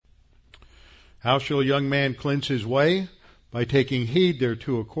How shall a young man cleanse his way? By taking heed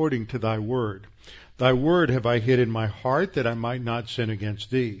thereto according to thy word. Thy word have I hid in my heart, that I might not sin against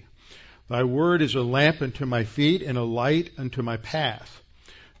thee. Thy word is a lamp unto my feet, and a light unto my path.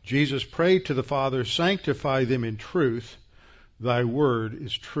 Jesus prayed to the Father, sanctify them in truth. Thy word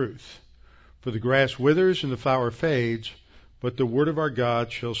is truth. For the grass withers and the flower fades, but the word of our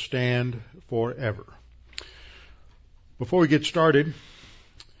God shall stand forever. Before we get started,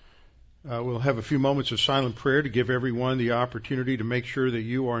 we'll have a few moments of silent prayer to give everyone the opportunity to make sure that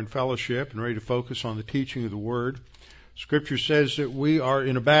you are in fellowship and ready to focus on the teaching of the Word. Scripture says that we are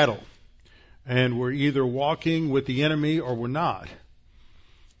in a battle, and we're either walking with the enemy or we're not.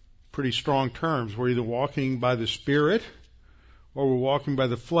 Pretty strong terms. We're either walking by the Spirit or we're walking by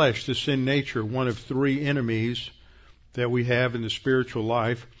the flesh, the sin nature, one of three enemies that we have in the spiritual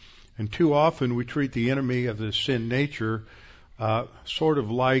life. And too often we treat the enemy of the sin nature sort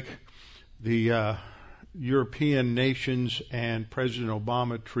of like the European nations and President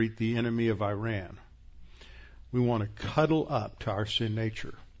Obama treat the enemy of Iran. We want to cuddle up to our sin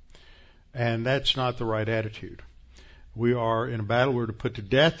nature. And that's not the right attitude. We are in a battle. We're to put to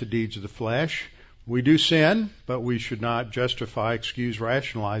death the deeds of the flesh. We do sin, but we should not justify, excuse,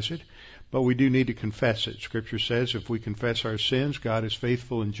 rationalize it. But we do need to confess it. Scripture says if we confess our sins, God is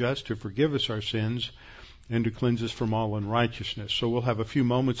faithful and just to forgive us our sins and to cleanse us from all unrighteousness. So we'll have a few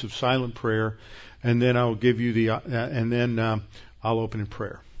moments of silent prayer, and then I'll give you I'll open in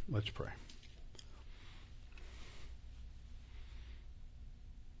prayer. Let's pray.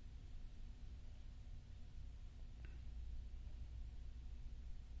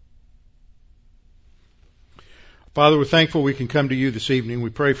 Father, we're thankful we can come to you this evening. We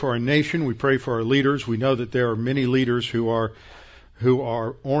pray for our nation. We pray for our leaders. We know that there are many leaders who are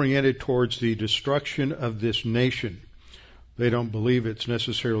oriented towards the destruction of this nation. They don't believe it's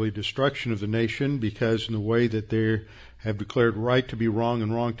necessarily destruction of the nation because in the way that they have declared right to be wrong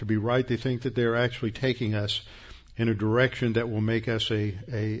and wrong to be right, they think that they're actually taking us in a direction that will make us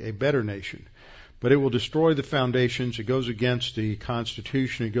a better nation. But it will destroy the foundations. It goes against the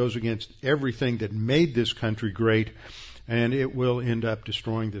Constitution. It goes against everything that made this country great, and it will end up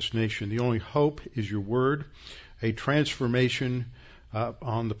destroying this nation. The only hope is your word, a transformation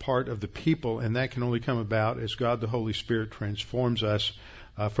on the part of the people, and that can only come about as God the Holy Spirit transforms us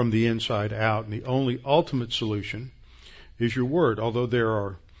from the inside out. And the only ultimate solution is your word. Although there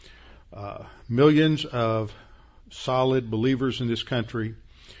are millions of solid believers in this country,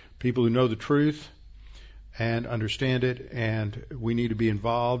 people who know the truth and understand it, and we need to be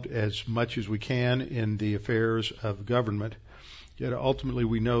involved as much as we can in the affairs of government. Yet ultimately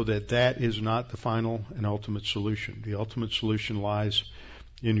we know that that is not the final and ultimate solution. The ultimate solution lies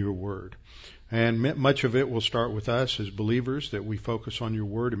in your word. And much of it will start with us as believers, that we focus on your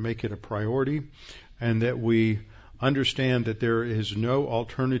word and make it a priority, and that we understand that there is no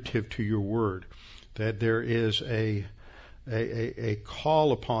alternative to your word, that there is a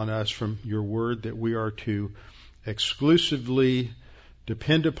call upon us from your word that we are to exclusively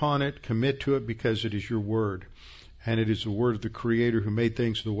depend upon it, commit to it, because it is your word. And it is the word of the Creator who made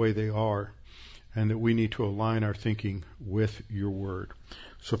things the way they are, and that we need to align our thinking with your word.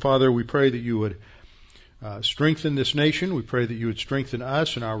 So, Father, we pray that you would strengthen this nation. We pray that you would strengthen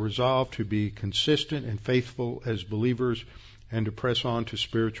us in our resolve to be consistent and faithful as believers and to press on to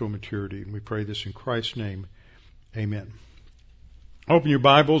spiritual maturity. And we pray this in Christ's name. Amen. Open your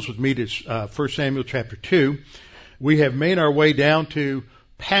Bibles with me to 1 Samuel chapter 2. We have made our way down to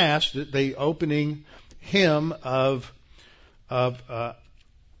past the opening hymn of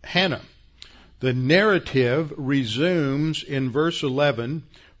Hannah. The narrative resumes in verse 11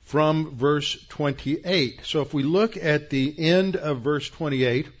 from verse 28. So if we look at the end of verse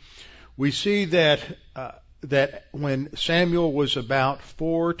 28, we see that when Samuel was about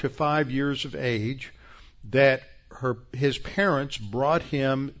 4 to 5 years of age, that his parents brought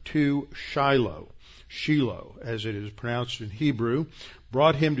him to Shiloh, as it is pronounced in Hebrew,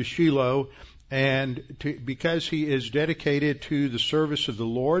 brought him to Shiloh, and because he is dedicated to the service of the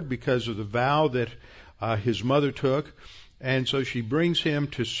Lord, because of the vow that his mother took, and so she brings him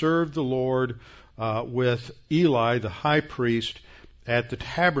to serve the Lord with Eli, the high priest, at the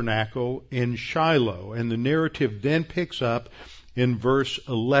tabernacle in Shiloh. And the narrative then picks up in verse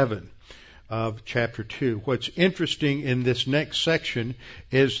 11 of chapter 2. What's interesting in this next section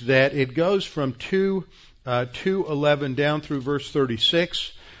is that it goes from 2:11 down through verse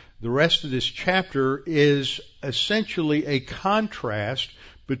 36. The rest of this chapter is essentially a contrast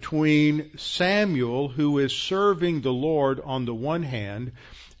between Samuel, who is serving the Lord on the one hand,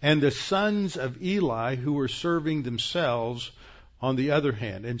 and the sons of Eli, who are serving themselves on the other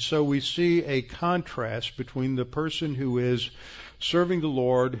hand. And so we see a contrast between the person who is serving the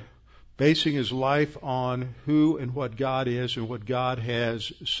Lord, basing his life on who and what God is and what God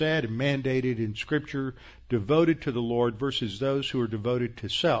has said and mandated in Scripture, devoted to the Lord, versus those who are devoted to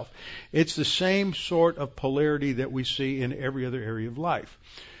self. It's the same sort of polarity that we see in every other area of life.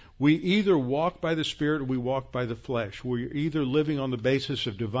 We either walk by the Spirit or we walk by the flesh. We're either living on the basis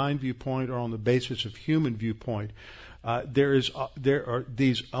of divine viewpoint or on the basis of human viewpoint. There are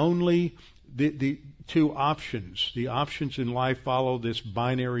these only the two options. The options in life follow this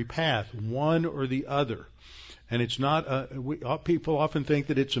binary path, one or the other. And it's not, people often think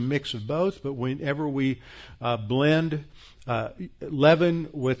that it's a mix of both, but whenever we blend leaven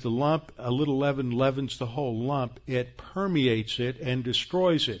with the lump, a little leaven leavens the whole lump, it permeates it and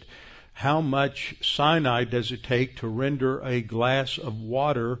destroys it. How much cyanide does it take to render a glass of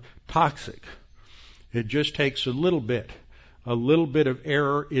water toxic? It just takes a little bit. A little bit of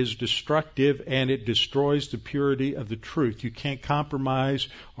error is destructive, and it destroys the purity of the truth. You can't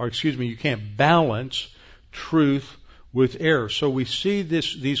you can't balance truth with error. So we see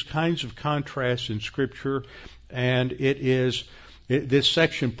these kinds of contrasts in Scripture, and this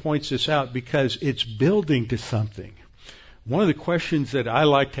section points this out because it's building to something. One of the questions that I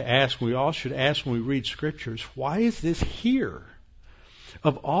like to ask, we all should ask when we read Scriptures, why is this here?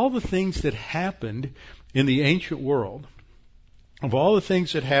 Of all the things that happened in the ancient world, of all the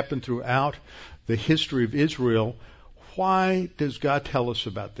things that happened throughout the history of Israel, why does God tell us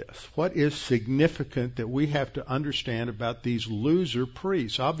about this? What is significant that we have to understand about these loser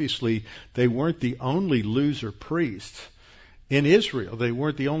priests? Obviously, they weren't the only loser priests in Israel. They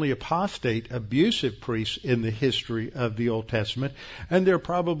weren't the only apostate, abusive priests in the history of the Old Testament. And there are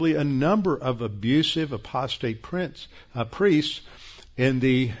probably a number of abusive, apostate priests in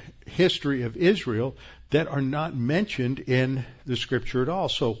the history of Israel that are not mentioned in the Scripture at all.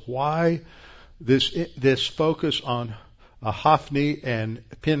 So why this focus on Hophni and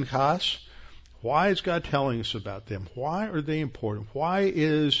Pinchas? Why is God telling us about them? Why are they important? Why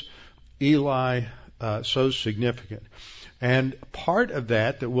is Eli so significant? And part of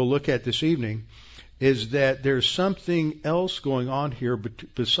that we'll look at this evening is that there's something else going on here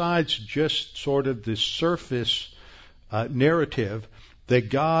besides just sort of the surface narrative that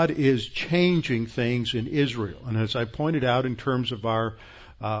God is changing things in Israel. And as I pointed out in terms of our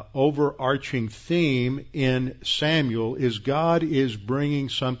overarching theme in Samuel, is God is bringing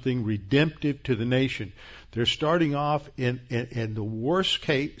something redemptive to the nation. They're starting off in the worst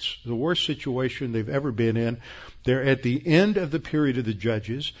case, the worst situation they've ever been in. They're at the end of the period of the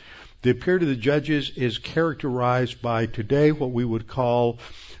Judges. The period of the Judges is characterized by today what we would call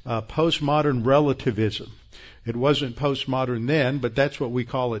postmodern relativism. It wasn't postmodern then, but that's what we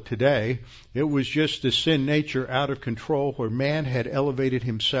call it today. It was just the sin nature out of control where man had elevated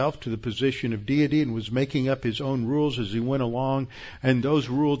himself to the position of deity and was making up his own rules as he went along, and those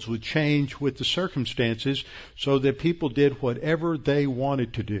rules would change with the circumstances so that people did whatever they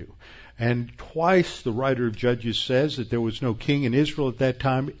wanted to do. And twice the writer of Judges says that there was no king in Israel at that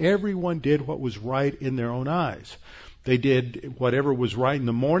time. Everyone did what was right in their own eyes. They did whatever was right in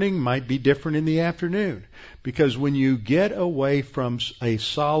the morning might be different in the afternoon. Because when you get away from a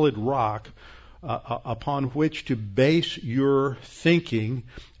solid rock upon which to base your thinking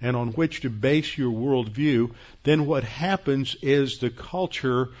and on which to base your worldview, then what happens is the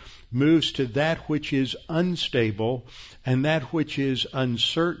culture moves to that which is unstable and that which is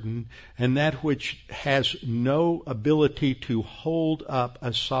uncertain and that which has no ability to hold up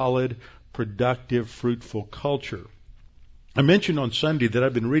a solid, productive, fruitful culture. I mentioned on Sunday that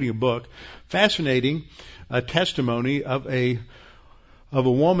I've been reading a book, fascinating, a testimony of a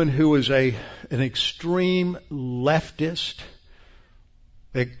woman who was an extreme leftist,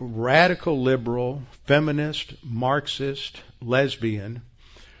 a radical liberal, feminist, Marxist, lesbian,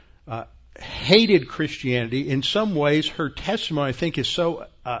 hated Christianity. In some ways, her testimony, I think, is so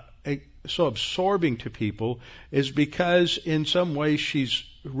absorbing to people, is because in some ways she's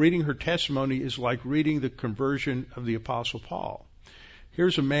reading her testimony is like reading the conversion of the Apostle Paul.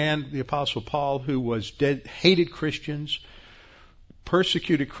 Here's a man, the Apostle Paul, who hated Christians,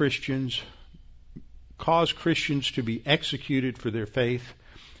 persecuted Christians, caused Christians to be executed for their faith,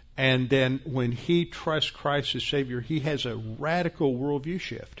 and then when he trusts Christ as Savior, he has a radical worldview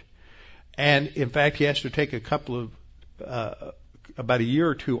shift. And in fact, he has to take about a year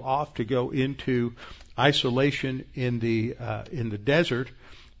or two off to go into isolation in the desert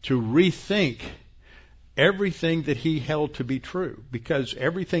to rethink everything that he held to be true, because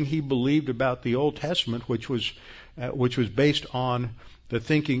everything he believed about the Old Testament, which was based on the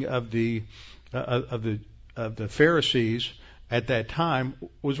thinking of the Pharisees at that time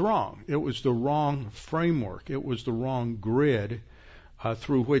was wrong. It was the wrong framework. It was the wrong grid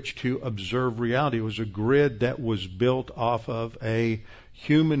through which to observe reality. It was a grid that was built off of a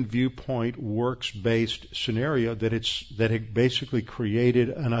human viewpoint, works-based scenario that had basically created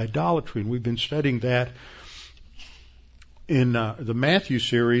an idolatry. And we've been studying that in the Matthew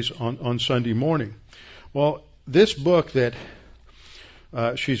series on Sunday morning. Well, this book that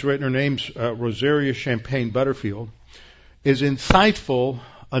she's written, her name's Rosaria Champagne Butterfield, is insightful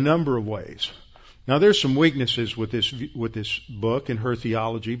a number of ways. Now, there's some weaknesses with this book and her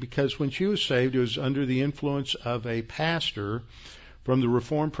theology, because when she was saved, it was under the influence of a pastor from the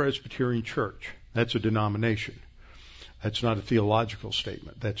Reformed Presbyterian Church. That's a denomination. That's not a theological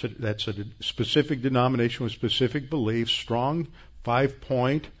statement. That's a specific denomination with specific beliefs, strong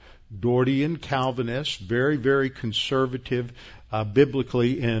 5-point Dortian Calvinist, very, very conservative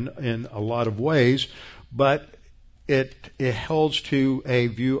biblically in a lot of ways, but it holds to a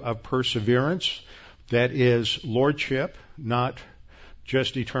view of perseverance that is lordship, not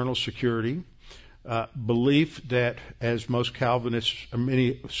just eternal security. Belief that, as most Calvinists,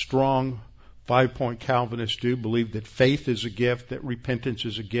 many strong 5-point Calvinists do, believe that faith is a gift, that repentance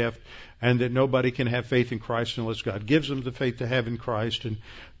is a gift, and that nobody can have faith in Christ unless God gives them the faith to have in Christ. And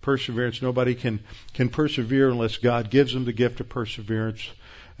perseverance, nobody can persevere unless God gives them the gift of perseverance,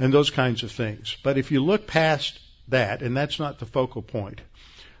 and those kinds of things. But if you look past that, and that's not the focal point,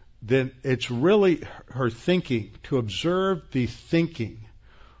 then it's really her thinking, to observe the thinking,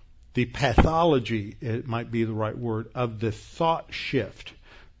 the pathology, it might be the right word, of the thought shift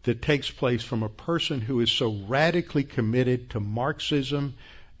that takes place from a person who is so radically committed to Marxism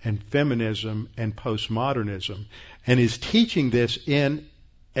and feminism and postmodernism, and is teaching this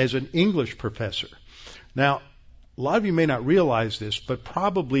as an English professor. Now, a lot of you may not realize this, but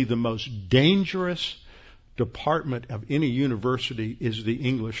probably the most dangerous department of any university is the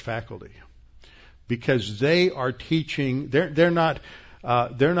English faculty, because they are teaching. They're not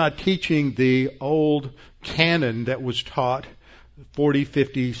teaching the old canon that was taught 40,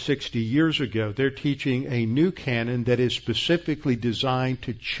 50, 60 years ago. They're teaching a new canon that is specifically designed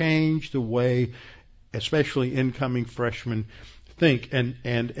to change the way, especially incoming freshmen, think.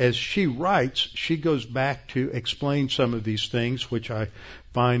 And as she writes, she goes back to explain some of these things, which I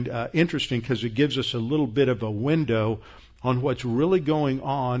find interesting, because it gives us a little bit of a window on what's really going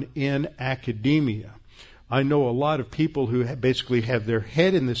on in academia. I know a lot of people who basically have their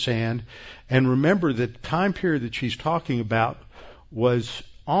head in the sand, and remember that the time period that she's talking about was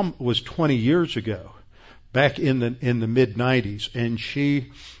 20 years ago, back in the mid-90s, and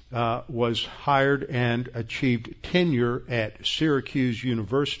she was hired and achieved tenure at Syracuse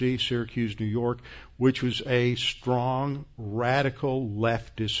University, Syracuse, New York, which was a strong, radical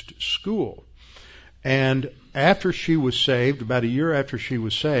leftist school. And after she was saved, about a year after she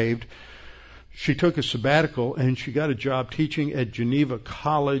was saved, she took a sabbatical and she got a job teaching at Geneva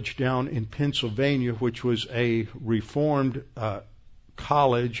College down in Pennsylvania, which was a Reformed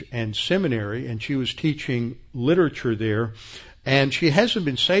college and seminary, and she was teaching literature there. And she hasn't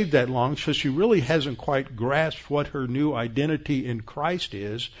been saved that long, so she really hasn't quite grasped what her new identity in Christ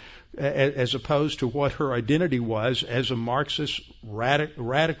is, as opposed to what her identity was as a Marxist,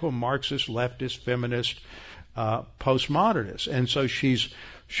 radical Marxist, leftist, feminist, postmodernist. And so she's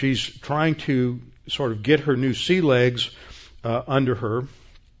trying to sort of get her new sea legs under her.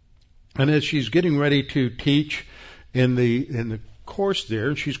 And as she's getting ready to teach in the course there,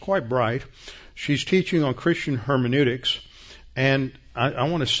 and she's quite bright, she's teaching on Christian hermeneutics. And I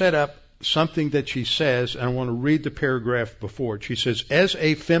want to set up something that she says, and I want to read the paragraph before it. She says, as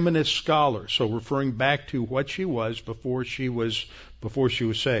a feminist scholar, so referring back to what she was before she was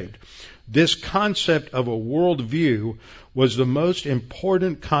saved, this concept of a worldview was the most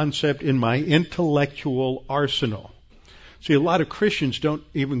important concept in my intellectual arsenal. See, a lot of Christians don't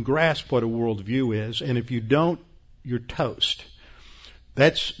even grasp what a worldview is, and if you don't, you're toast.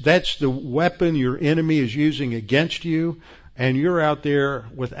 That's the weapon your enemy is using against you, and you're out there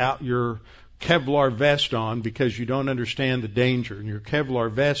without your Kevlar vest on because you don't understand the danger. And your Kevlar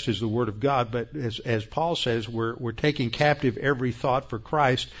vest is the Word of God, but as Paul says, we're taking captive every thought for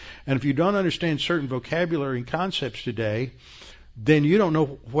Christ. And if you don't understand certain vocabulary and concepts today, then you don't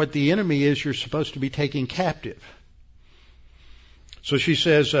know what the enemy is you're supposed to be taking captive. So she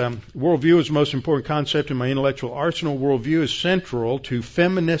says, worldview is the most important concept in my intellectual arsenal. Worldview is central to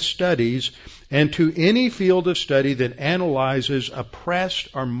feminist studies and to any field of study that analyzes oppressed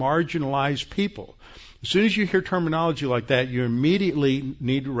or marginalized people. As soon as you hear terminology like that, you immediately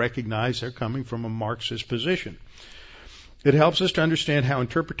need to recognize they're coming from a Marxist position. It helps us to understand how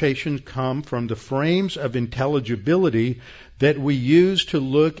interpretations come from the frames of intelligibility that we use to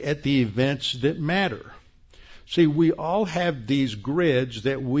look at the events that matter. See, we all have these grids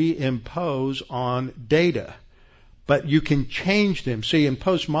that we impose on data, but you can change them. See, in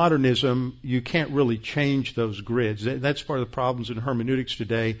postmodernism, you can't really change those grids. That's part of the problems in hermeneutics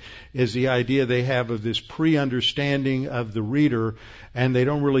today, is the idea they have of this pre-understanding of the reader, and they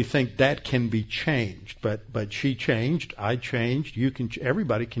don't really think that can be changed. But she changed, I changed,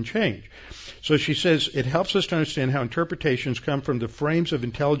 everybody can change. So she says, it helps us to understand how interpretations come from the frames of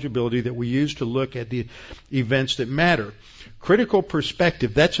intelligibility that we use to look at the events that matter. Critical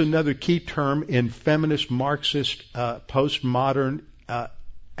perspective, that's another key term in feminist, Marxist, postmodern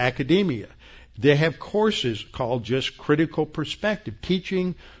academia. They have courses called just critical perspective,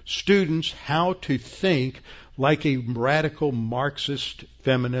 teaching students how to think like a radical Marxist,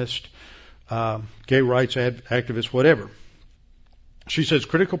 feminist, gay rights activist, whatever. She says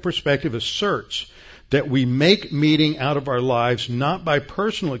critical perspective asserts that we make meaning out of our lives not by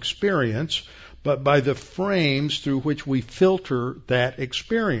personal experience, but by the frames through which we filter that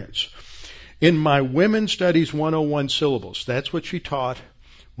experience. In my Women's Studies 101 syllabus, that's what she taught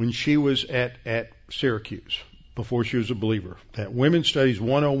when she was at Syracuse, before she was a believer. That Women's Studies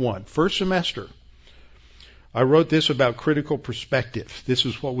 101, first semester, I wrote this about critical perspective. This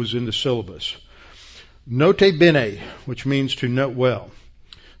is what was in the syllabus. Note bene, which means to note well.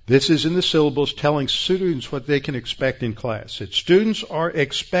 This is in the syllabus telling students what they can expect in class. That students are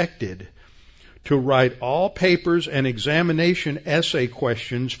expected to write all papers and examination essay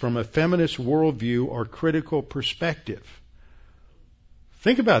questions from a feminist worldview or critical perspective.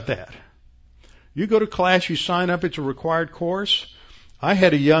 Think about that. You go to class, you sign up, it's a required course. I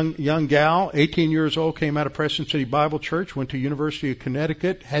had a young gal, 18 years old, came out of Preston City Bible Church, went to University of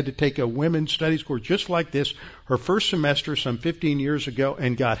Connecticut, had to take a women's studies course just like this, her first semester some 15 years ago,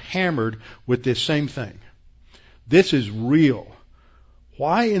 and got hammered with this same thing. This is real.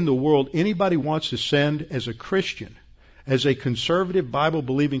 Why in the world anybody wants to send, as a Christian, as a conservative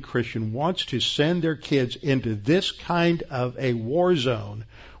Bible-believing Christian, wants to send their kids into this kind of a war zone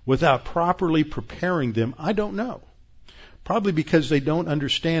without properly preparing them, I don't know. Probably because they don't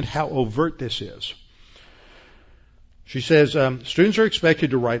understand how overt this is. She says, students are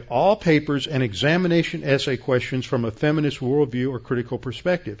expected to write all papers and examination essay questions from a feminist worldview or critical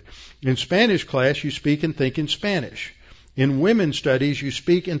perspective. In Spanish class, you speak and think in Spanish. In women's studies, you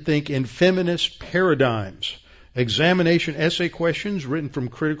speak and think in feminist paradigms. Examination essay questions written from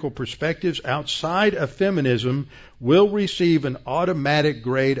critical perspectives outside of feminism will receive an automatic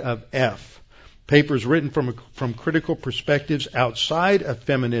grade of F. Papers written from critical perspectives outside of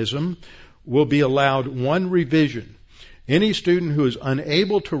feminism will be allowed one revision. Any student who is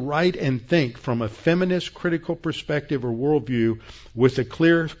unable to write and think from a feminist critical perspective or worldview with a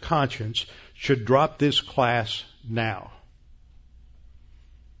clear conscience should drop this class now.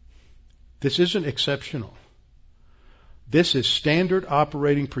 This isn't exceptional. This is standard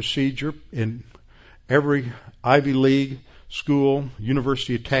operating procedure in every Ivy League school,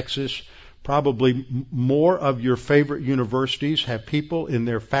 University of Texas. Probably more of your favorite universities have people in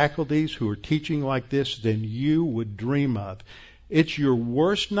their faculties who are teaching like this than you would dream of. It's your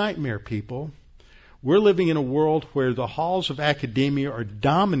worst nightmare, people. We're living in a world where the halls of academia are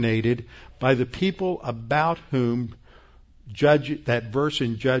dominated by the people about whom that verse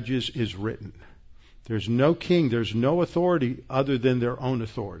in Judges is written. There's no king, there's no authority other than their own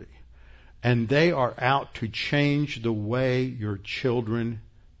authority. And they are out to change the way your children,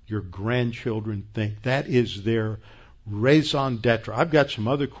 your grandchildren think. That is their raison d'etre. I've got some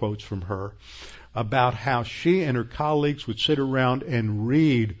other quotes from her about how she and her colleagues would sit around and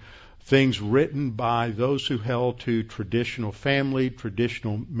read things written by those who held to traditional family,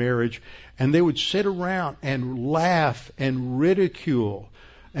 traditional marriage, and they would sit around and laugh and ridicule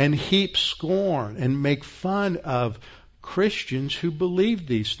and heap scorn and make fun of Christians who believed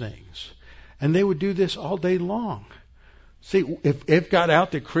these things. And they would do this all day long. See, if it got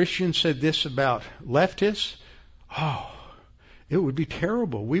out that Christians said this about leftists, it would be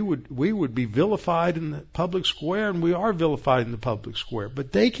terrible. We would be vilified in the public square, and we are vilified in the public square.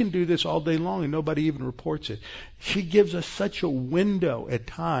 But they can do this all day long, and nobody even reports it. She gives us such a window at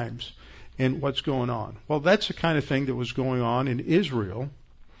times in what's going on. Well, that's the kind of thing that was going on in Israel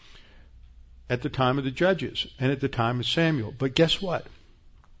at the time of the Judges and at the time of Samuel. But guess what?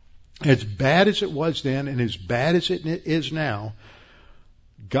 As bad as it was then and as bad as it is now,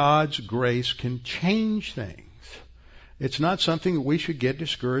 God's grace can change things. It's not something that we should get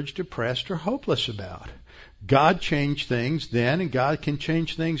discouraged, depressed, or hopeless about. God changed things then, and God can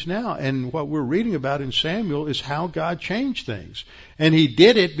change things now. And what we're reading about in Samuel is how God changed things. And he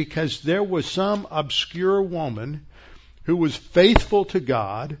did it because there was some obscure woman who was faithful to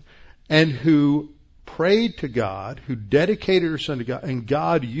God and who prayed to God, who dedicated herself to God, and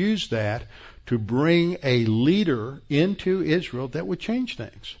God used that to bring a leader into Israel that would change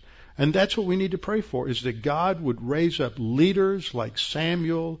things. And that's what we need to pray for, is that God would raise up leaders like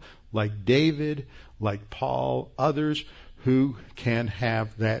Samuel, like David, like Paul, others who can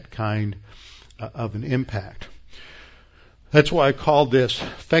have that kind of an impact. That's why I called this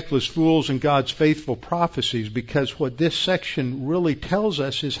Feckless Fools and God's Faithful Prophecies, because what this section really tells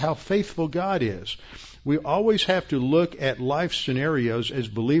us is how faithful God is. We always have to look at life scenarios as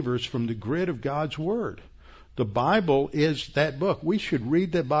believers from the grid of God's Word. The Bible is that book. We should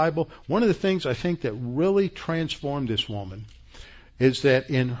read the Bible. One of the things I think that really transformed this woman is that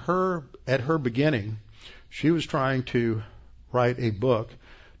at her beginning, she was trying to write a book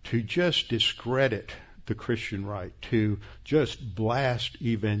to just discredit the Christian right, to just blast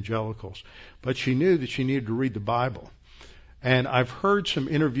evangelicals. But she knew that she needed to read the Bible. And I've heard some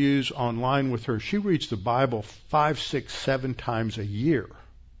interviews online with her. She reads the Bible 5, 6, 7 times a year.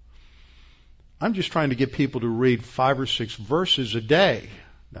 I'm just trying to get people to read 5 or 6 verses a day.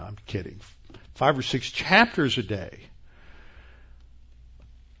 No, I'm kidding. 5 or 6 chapters a day.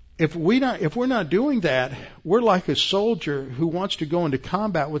 If we're not doing that, we're like a soldier who wants to go into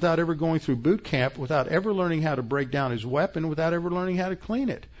combat without ever going through boot camp, without ever learning how to break down his weapon, without ever learning how to clean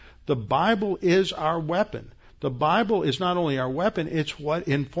it. The Bible is our weapon. The Bible is not only our weapon, it's what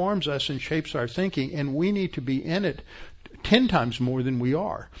informs us and shapes our thinking, and we need to be in it 10 times more than we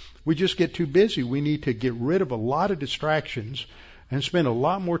are. We just get too busy. We need to get rid of a lot of distractions and spend a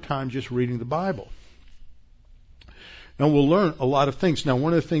lot more time just reading the Bible. Now, we'll learn a lot of things. Now,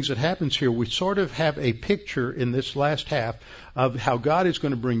 one of the things that happens here, we sort of have a picture in this last half of how God is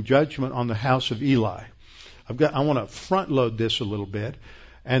going to bring judgment on the house of Eli. I want to front load this a little bit,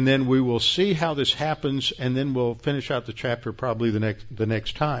 and then we will see how this happens, and then we'll finish out the chapter probably the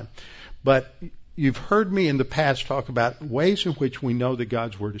next time. But you've heard me in the past talk about ways in which we know that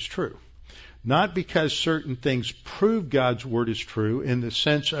God's Word is true. Not because certain things prove God's Word is true in the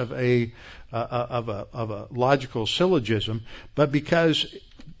sense of a logical syllogism, but because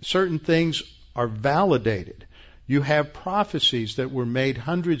certain things are validated. You have prophecies that were made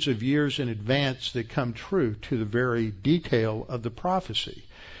hundreds of years in advance that come true to the very detail of the prophecy.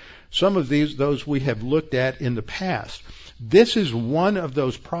 Some of those we have looked at in the past. This is one of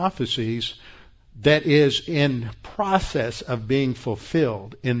those prophecies that is in process of being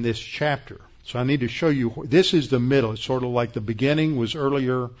fulfilled in this chapter. So I need to show you, this is the middle. It's sort of like the beginning was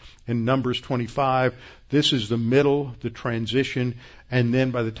earlier in Numbers 25. This is the middle, the transition, and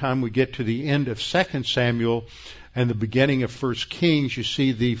then by the time we get to the end of 2 Samuel and the beginning of 1 Kings, you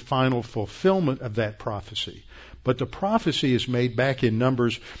see the final fulfillment of that prophecy. But the prophecy is made back in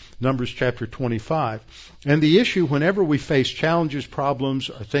Numbers chapter 25. And the issue, whenever we face challenges, problems,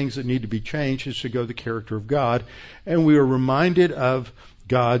 or things that need to be changed, is to go to the character of God. And we are reminded of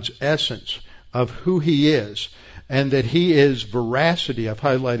God's essence, of who He is, and that He is veracity. I've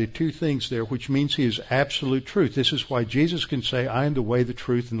highlighted 2 things there, which means He is absolute truth. This is why Jesus can say, I am the way, the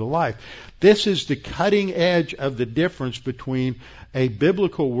truth, and the life. This is the cutting edge of the difference between a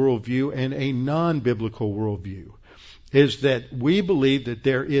biblical worldview and a non-biblical worldview, is that we believe that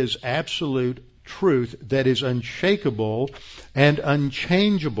there is absolute truth that is unshakable and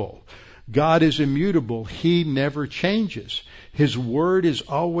unchangeable. God is immutable. He never changes. His Word is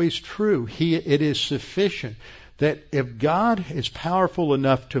always true. It is sufficient that if God is powerful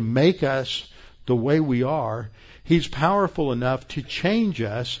enough to make us the way we are, He's powerful enough to change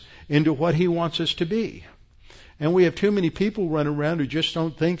us into what He wants us to be. And we have too many people run around who just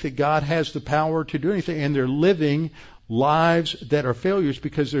don't think that God has the power to do anything, and they're living lives that are failures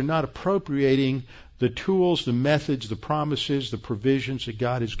because they're not appropriating the tools, the methods, the promises, the provisions that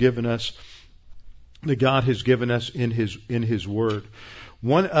God has given us, in His Word.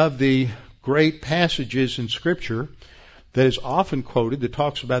 One of the great passages in Scripture that is often quoted that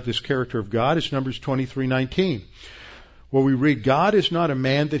talks about this character of God is Numbers 23:19, where we read, God is not a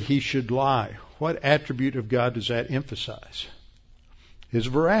man that He should lie. What attribute of God does that emphasize? His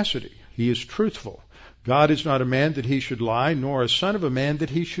veracity. He is truthful. God is not a man that He should lie, nor a son of a man that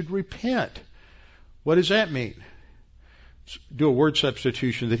He should repent. What does that mean? Do a word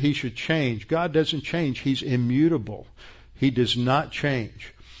substitution, that He should change. God doesn't change. He's immutable. He does not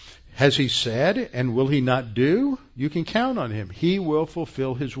change. Has He said, and will He not do? You can count on Him. He will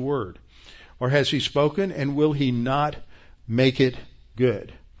fulfill His word. Or has He spoken, and will He not make it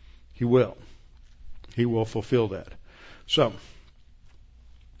good? He will. He will fulfill that. So,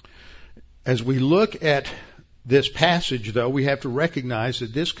 as we look at this passage, though, we have to recognize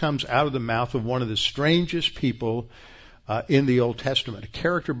that this comes out of the mouth of one of the strangest people in the Old Testament, a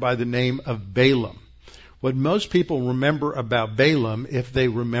character by the name of Balaam. What most people remember about Balaam, if they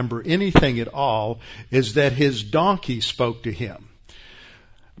remember anything at all, is that his donkey spoke to him.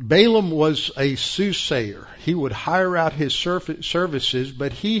 Balaam was a soothsayer. He would hire out his services,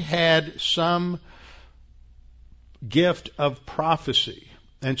 but he had some gift of prophecy.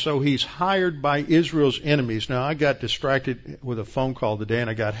 And so he's hired by Israel's enemies. Now, I got distracted with a phone call today, and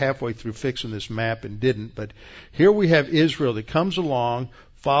I got halfway through fixing this map and didn't. But here we have Israel that comes along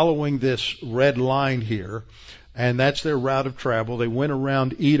following this red line here, and that's their route of travel. They went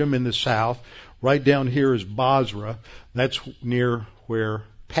around Edom in the south. Right down here is Bozrah. That's near where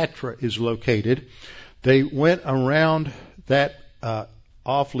Petra is located. They went around that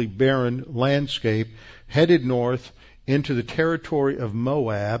awfully barren landscape, headed north into the territory of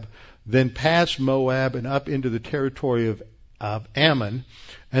Moab, then past Moab and up into the territory of Ammon,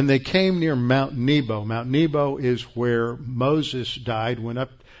 and they came near Mount Nebo. Mount Nebo is where Moses died, went up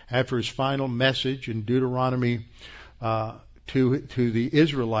after his final message in Deuteronomy to the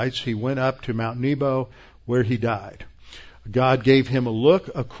Israelites. He went up to Mount Nebo where he died. God gave him a look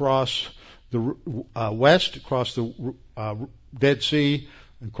across the west, across the Dead Sea,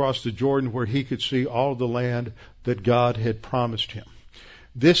 across the Jordan, where he could see all the land that God had promised him.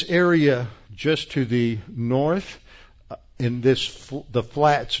 This area just to the north, in the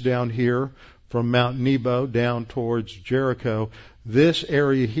flats down here from Mount Nebo down towards Jericho, this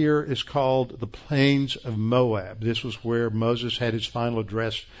area here is called the Plains of Moab. This was where Moses had his final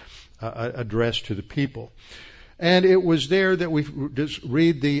address to the people. And it was there that we just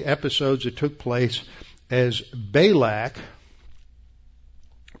read the episodes that took place as Balak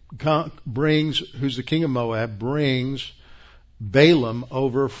who's the king of Moab, brings Balaam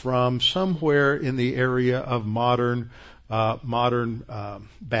over from somewhere in the area of modern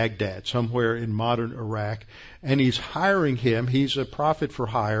Baghdad, somewhere in modern Iraq, and he's hiring him. He's a prophet for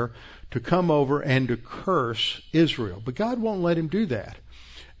hire to come over and to curse Israel. But God won't let him do that.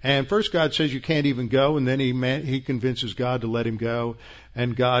 And first God says you can't even go, and then he convinces God to let him go,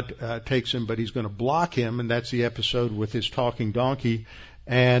 and God takes him, but he's going to block him, and that's the episode with his talking donkey.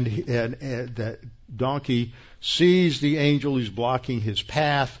 And the donkey sees the angel who's blocking his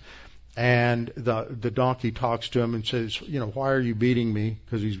path, and the donkey talks to him and says, why are you beating me?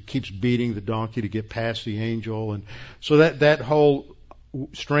 Because he keeps beating the donkey to get past the angel. And so that whole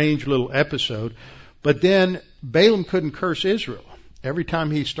strange little episode. But then Balaam couldn't curse Israel. Every time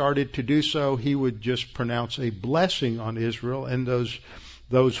he started to do so, he would just pronounce a blessing on Israel, and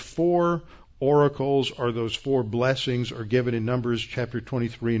those four oracles or those four blessings are given in Numbers chapter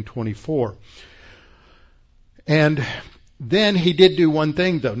 23 and 24. And then he did do one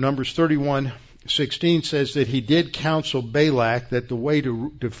thing, though. Numbers 31:16 says that he did counsel Balak that the way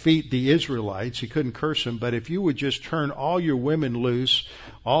to defeat the Israelites, he couldn't curse them, but if you would just turn all your women loose,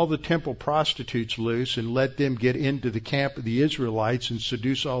 all the temple prostitutes loose, and let them get into the camp of the Israelites and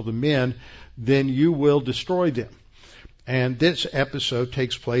seduce all the men, then you will destroy them. And this episode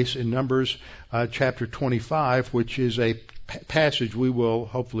takes place in Numbers chapter 25, which is a passage we will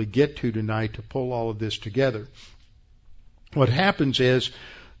hopefully get to tonight to pull all of this together. What happens is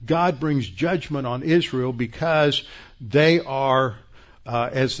God brings judgment on Israel because they are,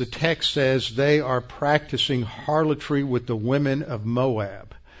 as the text says, they are practicing harlotry with the women of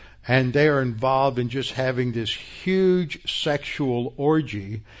Moab. And they are involved in just having this huge sexual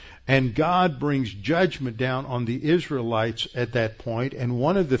orgy. And God brings judgment down on the Israelites at that point. And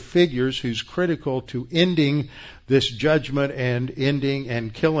one of the figures who's critical to ending this judgment and ending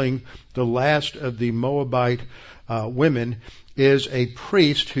and killing the last of the Moabite women is a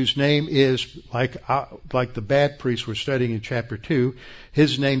priest whose name is, like the bad priest we're studying in chapter 2,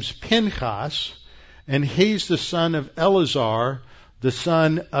 his name's Pinchas, and he's the son of Eleazar, the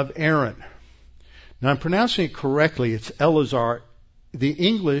son of Aaron. Now I'm pronouncing it correctly. It's Eleazar. The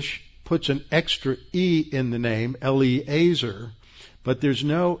English puts an extra E in the name, Eliezer, but there's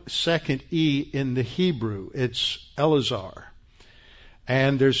no second E in the Hebrew. It's Eleazar.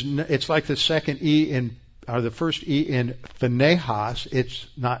 And it's like the second E or the first E in Phinehas. It's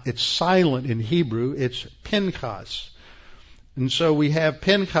silent in Hebrew. It's Pinchas. And so we have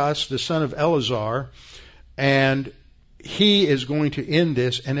Pinchas, the son of Eleazar, and he is going to end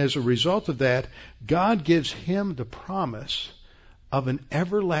this. And as a result of that, God gives him the promise of an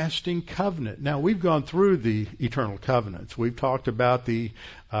everlasting covenant. Now, we've gone through the eternal covenants. We've talked about the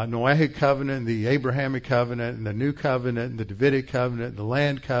Noahic covenant, the Abrahamic covenant, and the New Covenant, and the Davidic covenant, the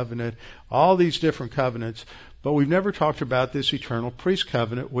land covenant, all these different covenants. But we've never talked about this eternal priest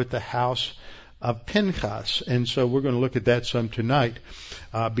covenant with the house of Pinchas. And so we're going to look at that some tonight,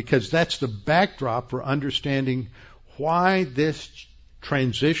 because that's the backdrop for understanding why this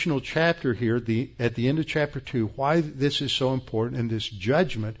transitional chapter here, at the end of chapter 2, why this is so important, and this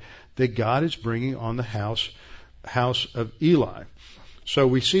judgment that God is bringing on the house of Eli. So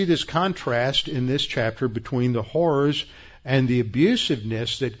we see this contrast in this chapter between the horrors and the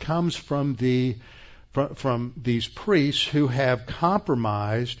abusiveness that comes from these priests who have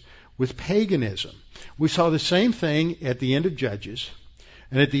compromised with paganism. We saw the same thing at the end of Judges.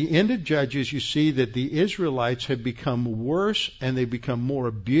 And at the end of Judges, you see that the Israelites have become worse and they become more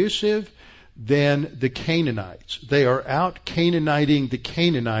abusive than the Canaanites. They are out Canaaniting the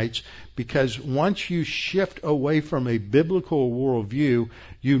Canaanites, because once you shift away from a biblical worldview,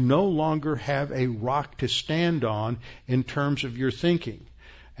 you no longer have a rock to stand on in terms of your thinking.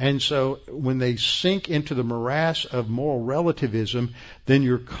 And so when they sink into the morass of moral relativism, then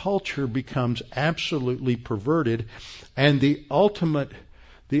your culture becomes absolutely perverted, and the ultimate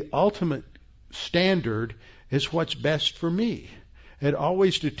standard is what's best for me. It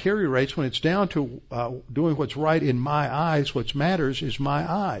always deteriorates when it's down to doing what's right in my eyes. What matters is my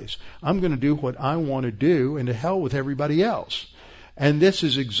eyes. I'm going to do what I want to do, and to hell with everybody else. And this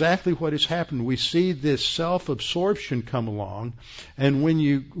is exactly what has happened. We see this self-absorption come along, and when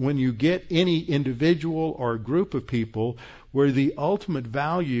you get any individual or a group of people where the ultimate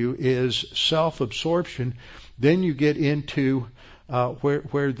value is self-absorption, then you get into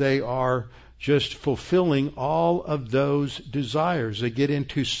where they are just fulfilling all of those desires. They get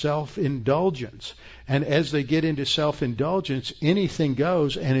into self-indulgence. And as they get into self-indulgence, anything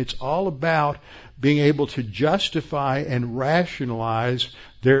goes, and it's all about being able to justify and rationalize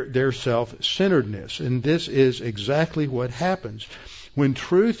their self-centeredness. And this is exactly what happens. When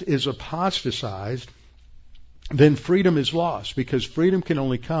truth is apostatized, then freedom is lost, because freedom can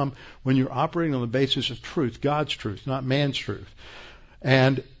only come when you're operating on the basis of truth, God's truth, not man's truth.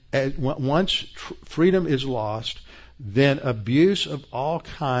 And once freedom is lost, then abuse of all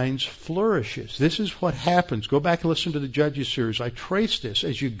kinds flourishes. This is what happens. Go back and listen to the Judges series. I trace this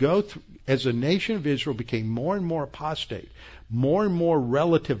as you go through. As the nation of Israel became more and more apostate, more and more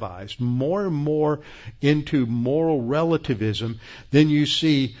relativized, more and more into moral relativism, then you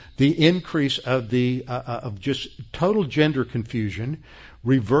see the increase of of just total gender confusion,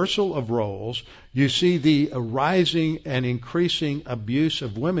 reversal of roles. You see the rising and increasing abuse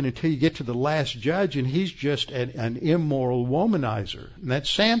of women until you get to the last judge, and he's just an immoral womanizer, and that's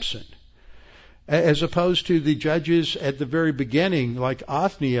Samson. As opposed to the judges at the very beginning, like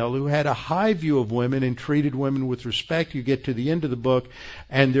Othniel, who had a high view of women and treated women with respect. You get to the end of the book,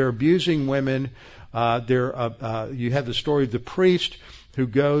 and they're abusing women. You have the story of the priest who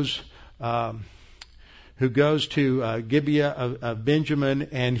goes to Gibeah of Benjamin,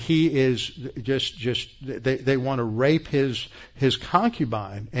 and he is they want to rape his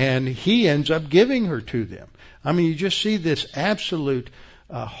concubine, and he ends up giving her to them. I mean, you just see this absolute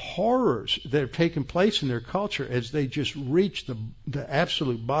horrors that have taken place in their culture as they just reach the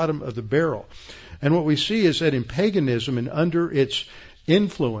absolute bottom of the barrel. And what we see is that in paganism and under its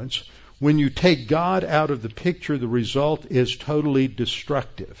influence, when you take God out of the picture, the result is totally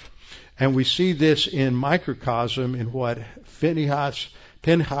destructive. And we see this in microcosm in what Phinehas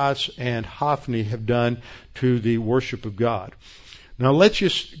and Hophni have done to the worship of God. Now let's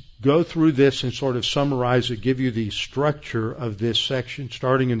just go through this and sort of summarize it, give you the structure of this section.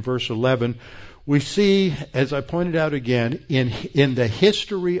 Starting in verse 11, we see, as I pointed out again, in the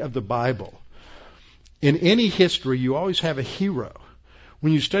history of the Bible, in any history you always have a hero.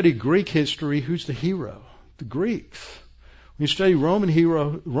 When you study Greek history, who's the hero? The Greeks. When you study Roman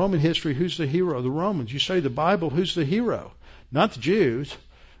history, who's the hero? The Romans. You study the Bible, who's the hero? Not the Jews.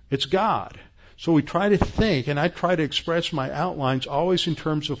 It's God. So we try to think, and I try to express my outlines always in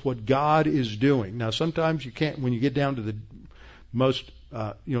terms of what God is doing. Now, sometimes you can't, when you get down to the most,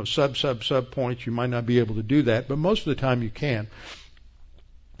 sub points, you might not be able to do that, but most of the time you can.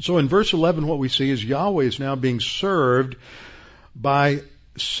 So in verse 11, what we see is Yahweh is now being served by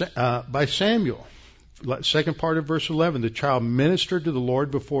Samuel. Second part of verse 11, the child ministered to the Lord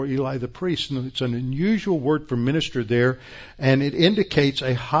before Eli the priest. And it's an unusual word for minister there, and it indicates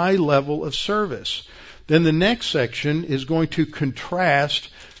a high level of service. Then the next section is going to contrast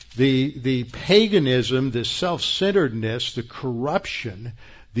the paganism, the self-centeredness, the corruption,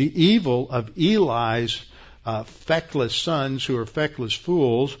 the evil of Eli's feckless sons who are feckless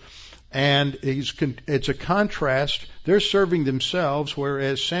fools. And it's a contrast. They're serving themselves,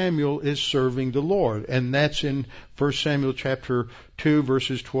 whereas Samuel is serving the Lord. And that's in 1 Samuel chapter 2,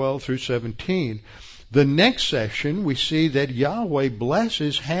 verses 12 through 17. The next section, we see that Yahweh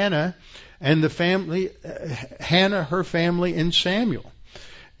blesses Hannah and the family, her family, and Samuel.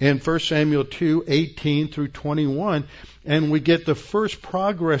 In 1 Samuel 2, 18 through 21. And we get the first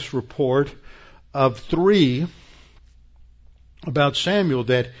progress report of 3 about Samuel,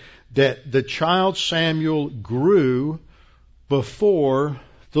 that the child Samuel grew before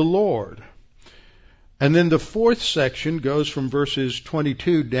the Lord. And then the fourth section goes from verses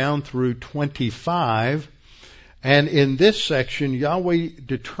 22 down through 25. And in this section, Yahweh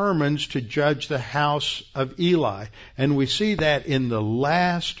determines to judge the house of Eli. And we see that in the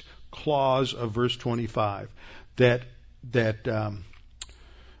last clause of verse 25, that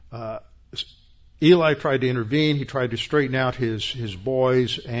Eli tried to intervene. He tried to straighten out his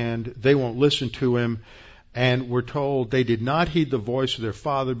boys, and they won't listen to him. And we're told they did not heed the voice of their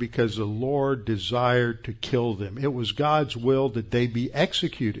father because the Lord desired to kill them. It was God's will that they be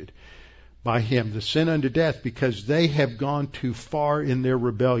executed by him, the sin unto death, because they have gone too far in their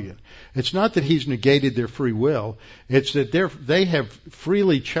rebellion. It's not that he's negated their free will. It's that they have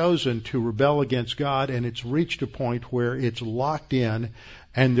freely chosen to rebel against God, and it's reached a point where it's locked in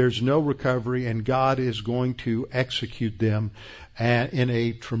and there's no recovery, and God is going to execute them in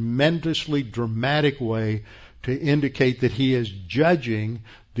a tremendously dramatic way to indicate that he is judging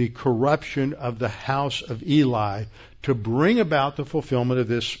the corruption of the house of Eli to bring about the fulfillment of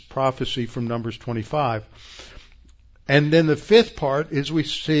this prophecy from Numbers 25. And then the fifth part is we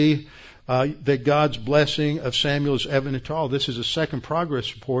see that God's blessing of Samuel is evident to all. This is a second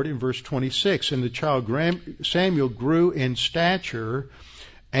progress report in verse 26. And the child Samuel grew in stature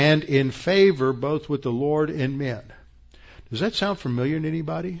and in favor both with the Lord and men. Does that sound familiar to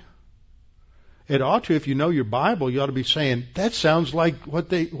anybody? It ought to. If you know your Bible, you ought to be saying, that sounds like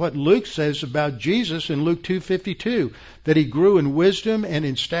what Luke says about Jesus in Luke 2:52, that he grew in wisdom and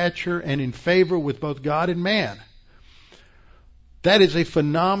in stature and in favor with both God and man. That is a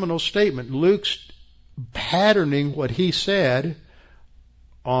phenomenal statement. Luke's patterning what he said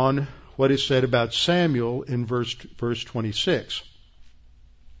on what is said about Samuel in verse 26.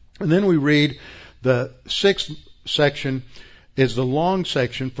 And then we read the sixth section is the long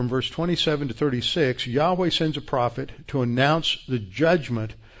section from verse 27 to 36. Yahweh sends a prophet to announce the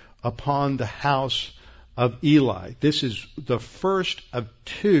judgment upon the house of Eli. This is the first of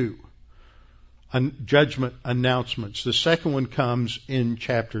 2 judgment announcements. The second one comes in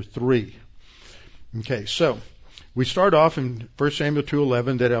chapter 3. Okay, so we start off in 1 Samuel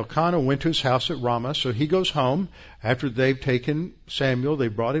 2:11 that Elkanah went to his house at Ramah. So he goes home after they've taken Samuel. They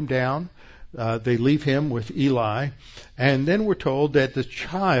brought him down. They leave him with Eli. And then we're told that the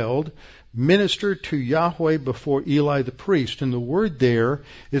child ministered to Yahweh before Eli the priest. And the word there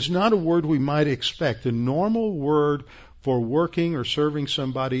is not a word we might expect. The normal word for working or serving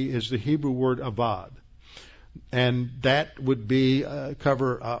somebody is the Hebrew word avad. And that would be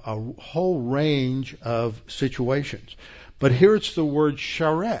cover a whole range of situations. But here it's the word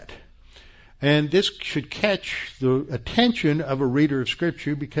sharet. And this should catch the attention of a reader of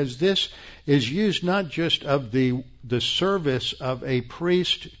Scripture, because this is used not just of the service of a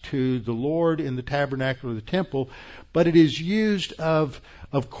priest to the Lord in the tabernacle or the temple, but it is used of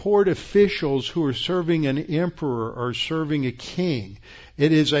court officials who are serving an emperor or serving a king.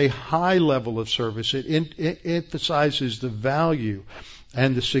 It is a high level of service. It emphasizes the value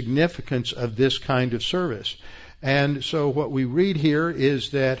and the significance of this kind of service. And so what we read here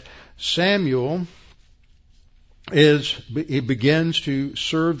is that Samuel begins to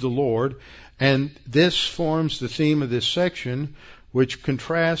serve the Lord, and this forms the theme of this section, which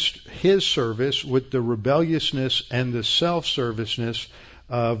contrasts his service with the rebelliousness and the self-serviceness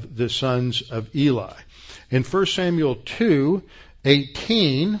of the sons of Eli. In 1 Samuel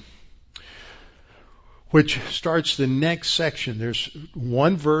 2:18, which starts the next section. There's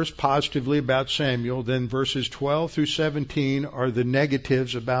one verse positively about Samuel, then verses 12 through 17 are the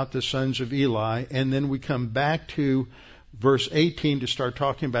negatives about the sons of Eli, and then we come back to verse 18 to start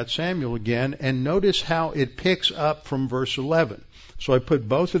talking about Samuel again, and notice how it picks up from verse 11. So I put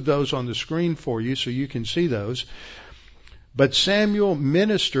both of those on the screen for you so you can see those. But Samuel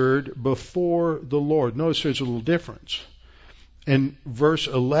ministered before the Lord. Notice there's a little difference. And verse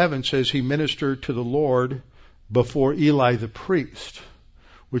 11 says he ministered to the Lord before Eli the priest,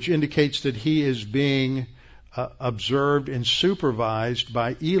 which indicates that he is being observed and supervised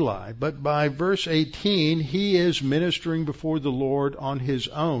by Eli. But by verse 18, he is ministering before the Lord on his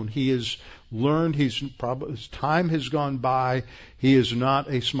own. He has learned, his time has gone by. He is not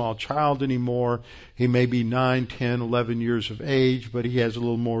a small child anymore. He may be 9, 10, 11 years of age, but he has a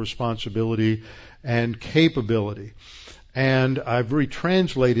little more responsibility and capability. And I've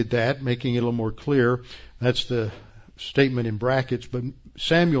retranslated that, making it a little more clear. That's the statement in brackets. But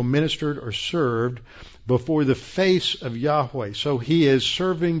Samuel ministered or served before the face of Yahweh. So he is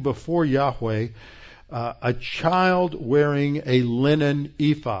serving before Yahweh, a child wearing a linen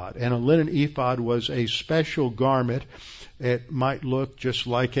ephod. And a linen ephod was a special garment. It might look just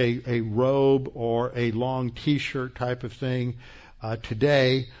like a robe or a long t-shirt type of thing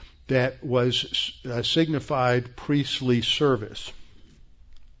today that was signified priestly service.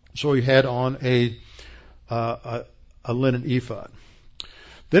 So he had on a linen ephod.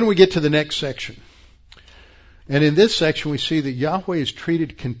 Then we get to the next section. And in this section we see that Yahweh is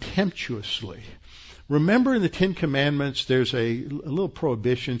treated contemptuously. Remember in the Ten Commandments there's a little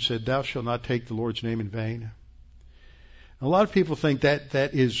prohibition said, "Thou shalt not take the Lord's name in vain." A lot of people think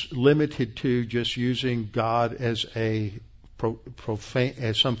that is limited to just using God as as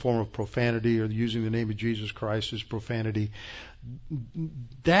some form of profanity, or using the name of Jesus Christ as profanity.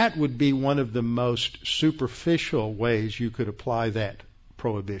 That would be one of the most superficial ways you could apply that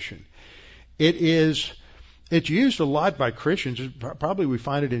prohibition. It's used a lot by Christians. Probably we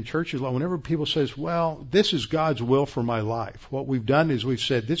find it in churches a lot. Whenever people says, "Well, this is God's will for my life," what we've done is we've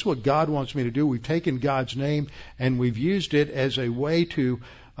said, "This is what God wants me to do." We've taken God's name and we've used it as a way to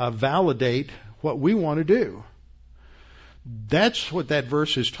validate what we want to do. That's what that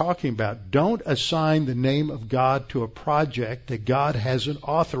verse is talking about. Don't assign the name of God to a project that God hasn't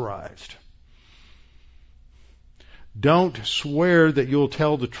authorized. Don't swear that you'll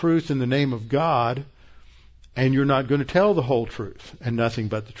tell the truth in the name of God and you're not going to tell the whole truth and nothing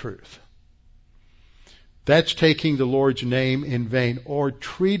but the truth. That's taking the Lord's name in vain, or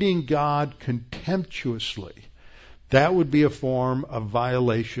treating God contemptuously. That would be a form of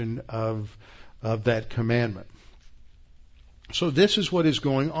violation of that commandment. So this is what is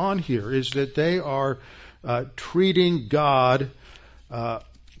going on here, is that they are treating God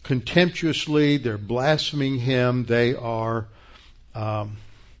contemptuously. They're blaspheming Him. They are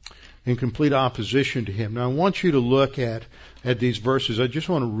in complete opposition to Him. Now I want you to look at these verses. I just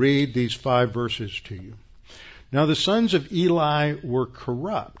want to read these 5 verses to you. Now the sons of Eli were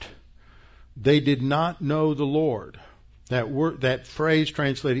corrupt. They did not know the Lord. That phrase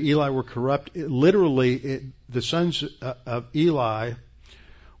translated, Eli were corrupt. The sons of Eli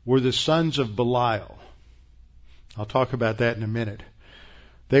were the sons of Belial. I'll talk about that in a minute.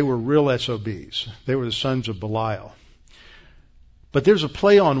 They were real SOBs. They were the sons of Belial. But there's a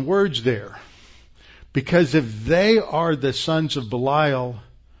play on words there. Because if they are the sons of Belial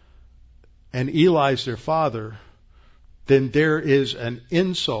and Eli's their father, then there is an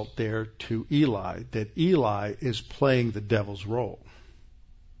insult there to Eli, that Eli is playing the devil's role.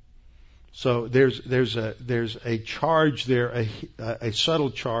 So there's a charge there, a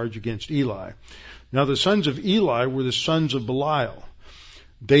subtle charge against Eli. Now the sons of Eli were the sons of Belial.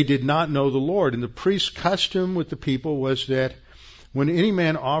 They did not know the Lord. And the priest's custom with the people was that when any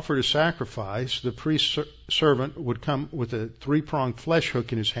man offered a sacrifice, the priest's servant would come with a 3-pronged flesh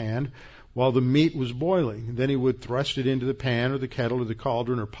hook in his hand while the meat was boiling. Then he would thrust it into the pan or the kettle or the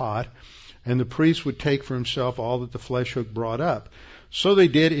cauldron or pot, and the priest would take for himself all that the flesh hook brought up. So they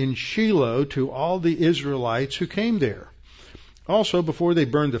did in Shiloh to all the Israelites who came there. Also, before they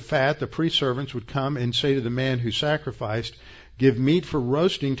burned the fat, the priest servants would come and say to the man who sacrificed, "Give meat for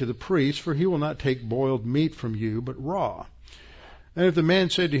roasting to the priest, for he will not take boiled meat from you, but raw." And if the man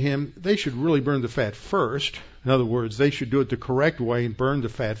said to him, "They should really burn the fat first," in other words, they should do it the correct way and burn the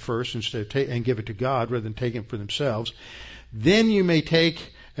fat first instead of and give it to God rather than take it for themselves, "then you may take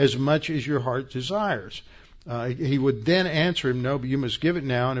as much as your heart desires." He would then answer him, "No, but you must give it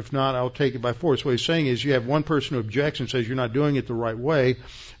now, and if not, I'll take it by force." What he's saying is you have one person who objects and says you're not doing it the right way,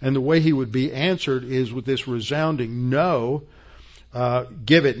 and the way he would be answered is with this resounding no,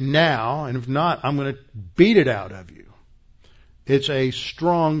 give it now, and if not, I'm going to beat it out of you. It's a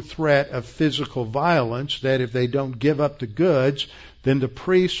strong threat of physical violence that if they don't give up the goods, then the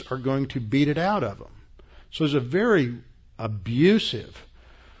priests are going to beat it out of them. So it's a very abusive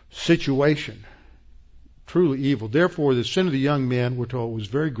situation, truly evil. Therefore, the sin of the young men, we're told, was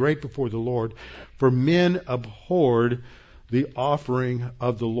very great before the Lord, for men abhorred the offering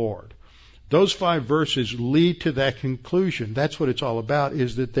of the Lord. Those 5 verses lead to that conclusion. That's what it's all about,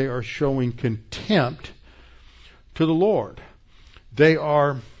 is that they are showing contempt to the Lord. They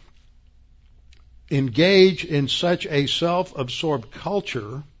are engage in such a self-absorbed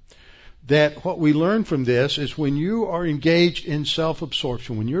culture that what we learn from this is when you are engaged in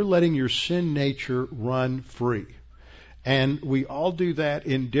self-absorption, when you're letting your sin nature run free, and we all do that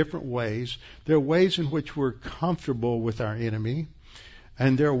in different ways. There are ways in which we're comfortable with our enemy,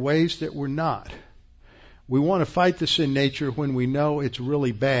 and there are ways that we're not. We want to fight the sin nature when we know it's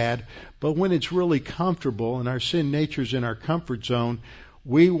really bad, but when it's really comfortable and our sin nature's in our comfort zone,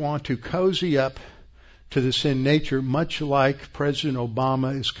 we want to cozy up to the sin nature, much like President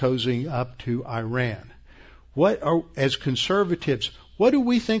Obama is cozying up to Iran. As conservatives, what do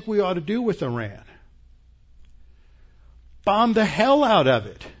we think we ought to do with Iran? Bomb the hell out of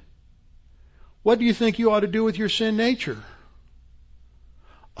it. What do you think you ought to do with your sin nature?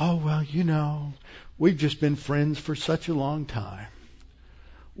 Oh, well, we've just been friends for such a long time.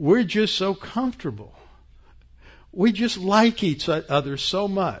 We're just so comfortable. We just like each other so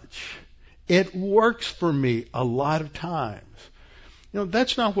much. It works for me a lot of times.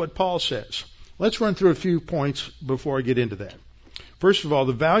 That's not what Paul says. Let's run through a few points before I get into that. First of all,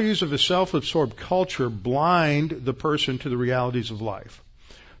 the values of a self-absorbed culture blind the person to the realities of life.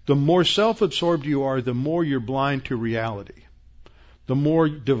 The more self-absorbed you are, the more you're blind to reality. The more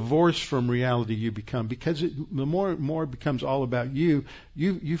divorced from reality you become, because the more it becomes all about you,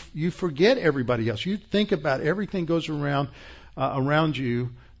 you forget everybody else. You think about everything goes around you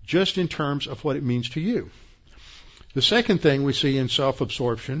just in terms of what it means to you. The second thing we see in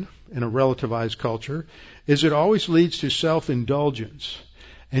self-absorption in a relativized culture is it always leads to self-indulgence.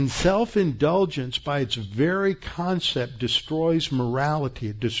 And self-indulgence, by its very concept, destroys morality.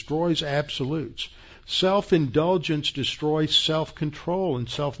 It destroys absolutes. Self-indulgence destroys self-control and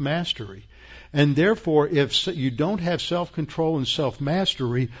self-mastery. And therefore, if you don't have self-control and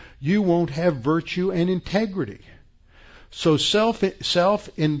self-mastery, you won't have virtue and integrity. So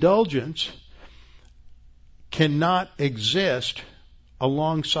self-indulgence cannot exist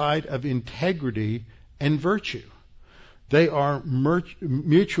alongside of integrity and virtue. They are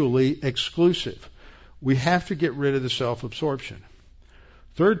mutually exclusive. We have to get rid of the self-absorption.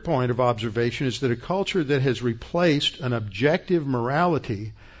 Third point of observation is that a culture that has replaced an objective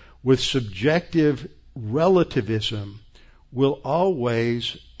morality with subjective relativism will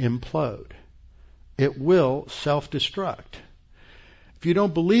always implode. It will self-destruct. If you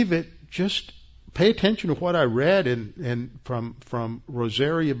don't believe it, just pay attention to what I read from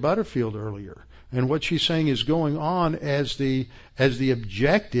Rosaria Butterfield earlier, and what she's saying is going on as the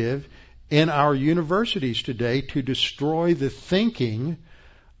objective in our universities today to destroy the thinking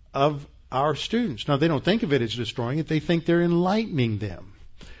of our students. Now, they don't think of it as destroying it. They think they're enlightening them.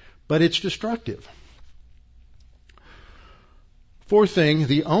 But it's destructive. Fourth thing,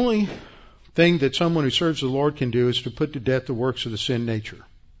 the only thing that someone who serves the Lord can do is to put to death the works of the sin nature.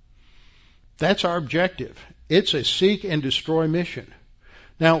 That's our objective. It's a seek and destroy mission.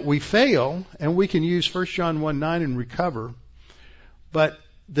 Now, we fail, and we can use 1 John 1:9 and recover, but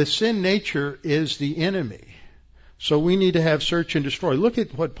the sin nature is the enemy. So we need to have search and destroy. Look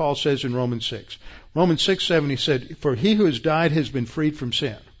at what Paul says in Romans 6. Romans 6:7, he said, "For he who has died has been freed from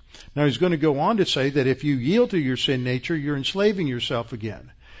sin." Now he's going to go on to say that if you yield to your sin nature, you're enslaving yourself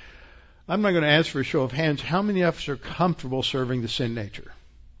again. I'm not going to ask for a show of hands. How many of us are comfortable serving the sin nature?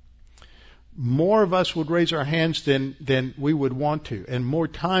 More of us would raise our hands than we would want to, and more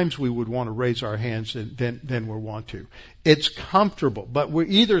times we would want to raise our hands than we want to. It's comfortable, but we're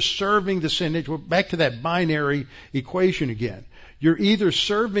either serving the sin nature. We're back to that binary equation again. You're either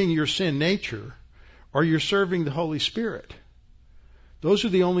serving your sin nature or you're serving the Holy Spirit. Those are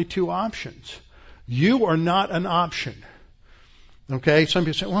the only two options. You are not an option. Okay? Some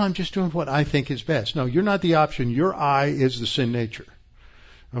people say, well, I'm just doing what I think is best. No, you're not the option. Your I is the sin nature.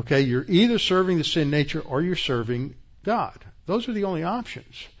 Okay, you're either serving the sin nature or you're serving God. Those are the only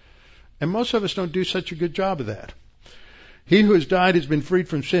options. And most of us don't do such a good job of that. He who has died has been freed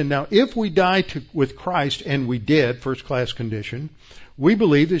from sin. Now, if we die with Christ, and we did, first class condition, we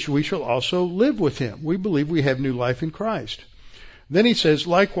believe that we shall also live with him. We believe we have new life in Christ. Then he says,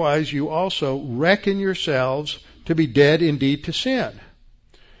 likewise, you also reckon yourselves to be dead indeed to sin,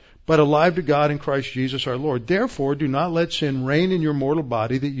 but alive to God in Christ Jesus our Lord. Therefore, do not let sin reign in your mortal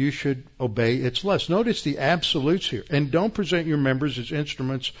body, that you should obey its lusts. Notice the absolutes here. And don't present your members as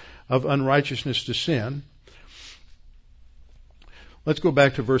instruments of unrighteousness to sin. Let's go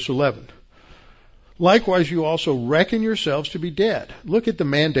back to verse 11. Likewise, you also reckon yourselves to be dead. Look at the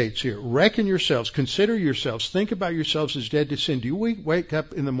mandates here. Reckon yourselves. Consider yourselves. Think about yourselves as dead to sin. Do you wake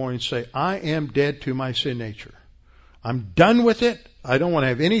up in the morning and say, I am dead to my sin nature? I'm done with it. I don't want to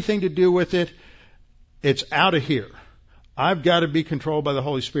have anything to do with it. It's out of here. I've got to be controlled by the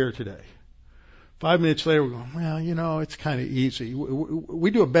Holy Spirit today. 5 minutes later, we're going, well, it's kind of easy. We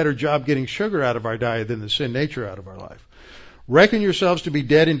do a better job getting sugar out of our diet than the sin nature out of our life. Reckon yourselves to be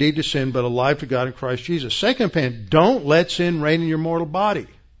dead indeed to sin, but alive to God in Christ Jesus. Second command, don't let sin reign in your mortal body.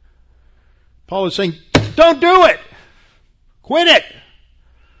 Paul is saying, don't do it! Quit it!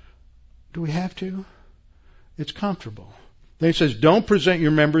 Do we have to? It's comfortable. Then he says, don't present your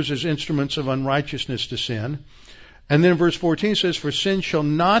members as instruments of unrighteousness to sin. And then verse 14 says, for sin shall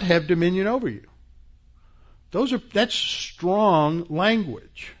not have dominion over you. That's strong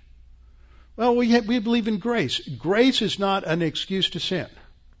language. Well, we believe in grace. Grace is not an excuse to sin.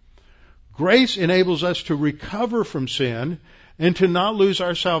 Grace enables us to recover from sin and to not lose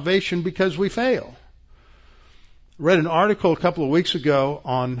our salvation because we fail. I read an article a couple of weeks ago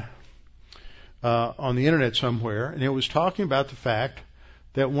on the internet somewhere, and it was talking about the fact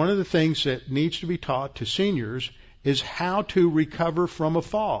that one of the things that needs to be taught to seniors is how to recover from a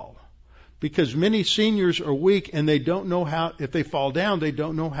fall. Because many seniors are weak and they don't know how, if they fall down, they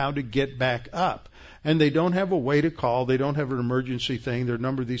don't know how to get back up. And they don't have a way to call. They don't have an emergency thing. There are a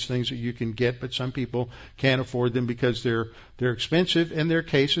number of these things that you can get, but some people can't afford them because they're expensive. And there are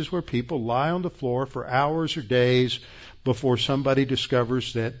cases where people lie on the floor for hours or days before somebody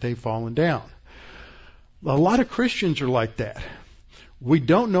discovers that they've fallen down. A lot of Christians are like that. We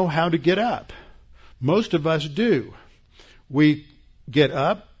don't know how to get up. Most of us do. We get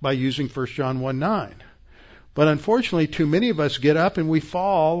up by using 1 John 1:9. But unfortunately, too many of us get up and we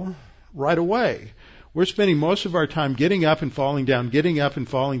fall right away. We're spending most of our time getting up and falling down, getting up and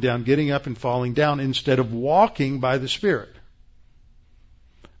falling down, getting up and falling down instead of walking by the Spirit.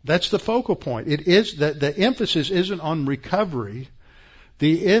 That's the focal point. It is that the emphasis isn't on recovery.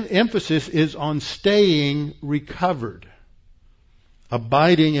 The emphasis is on staying recovered,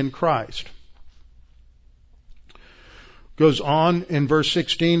 abiding in Christ. Goes on in verse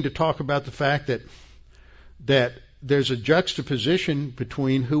 16 to talk about the fact that there's a juxtaposition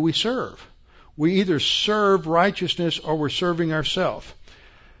between who we serve. We either serve righteousness or we're serving ourselves.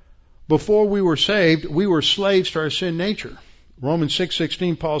 Before we were saved, we were slaves to our sin nature. Romans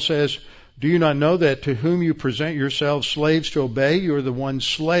 6:16, Paul says, do you not know that to whom you present yourselves slaves to obey, you are the ones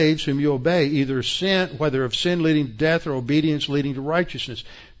slaves whom you obey, either sin, whether of sin leading to death or obedience leading to righteousness.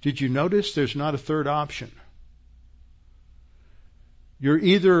 Did you notice there's not a third option? You're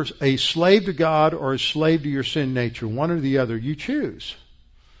either a slave to God or a slave to your sin nature, one or the other. You choose.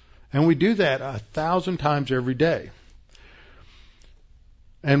 And we do that 1,000 times every day.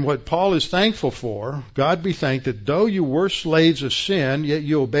 And what Paul is thankful for, God be thanked that though you were slaves of sin, yet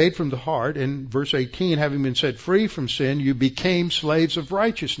you obeyed from the heart. In verse 18, having been set free from sin, you became slaves of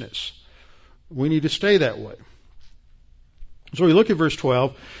righteousness. We need to stay that way. So we look at verse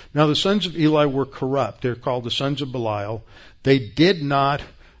 12. Now the sons of Eli were corrupt. They're called the sons of Belial. They did not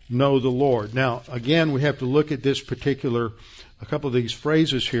know the Lord. Now, again, we have to look at this a couple of these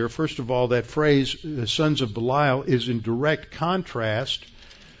phrases here. First of all, that phrase, the sons of Belial, is in direct contrast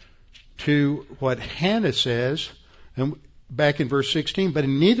to what Hannah says and back in verse 16. But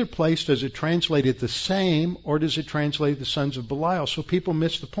in neither place does it translate it the same, or does it translate the sons of Belial. So people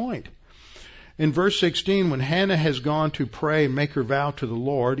miss the point. In verse 16, when Hannah has gone to pray and make her vow to the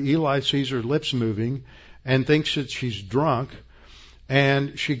Lord, Eli sees her lips moving and thinks that she's drunk.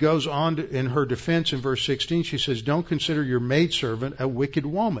 And she goes on in her defense in verse 16. She says, don't consider your maidservant a wicked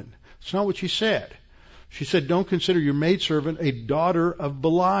woman. It's not what she said. She said, don't consider your maidservant a daughter of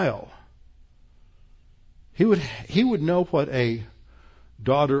Belial. He would know what a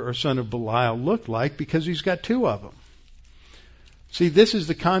daughter or son of Belial looked like because he's got two of them. See, this is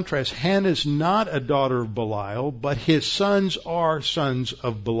the contrast. Hannah's not a daughter of Belial, but his sons are sons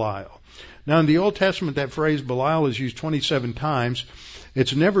of Belial. Now, in the Old Testament, that phrase Belial is used 27 times.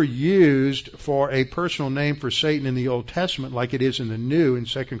 It's never used for a personal name for Satan in the Old Testament like it is in the New in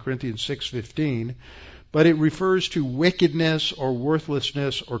 2 Corinthians 6:15, but it refers to wickedness or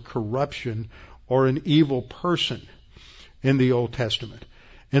worthlessness or corruption or an evil person in the Old Testament.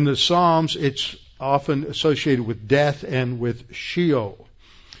 In the Psalms, it's often associated with death and with Sheol.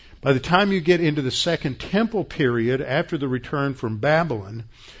 By the time you get into the Second Temple period, after the return from Babylon,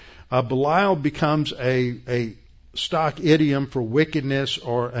 Belial becomes a stock idiom for wickedness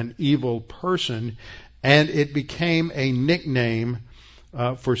or an evil person, and it became a nickname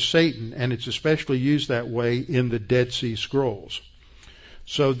for Satan, and it's especially used that way in the Dead Sea Scrolls.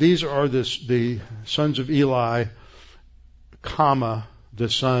 So these are the sons of Eli, the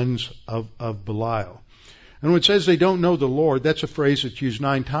sons of Belial. And when it says they don't know the Lord, that's a phrase that's used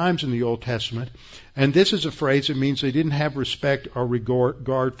 9 times in the Old Testament. And this is a phrase that means they didn't have respect or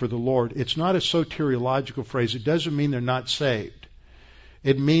regard for the Lord. It's not a soteriological phrase. It doesn't mean they're not saved.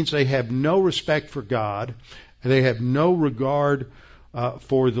 It means they have no respect for God, and they have no regard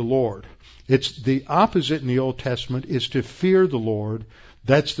for the Lord. It's the opposite in the Old Testament is to fear the Lord.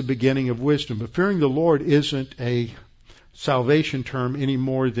 That's the beginning of wisdom. But fearing the Lord isn't a salvation term any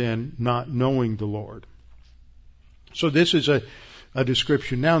more than not knowing the Lord. So this is a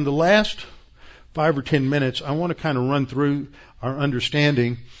description. Now, in the last 5 or 10 minutes, I want to kind of run through our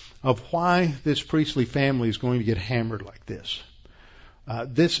understanding of why this priestly family is going to get hammered like this.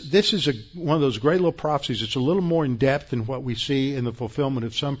 This is one of those great little prophecies. It's a little more in depth than what we see in the fulfillment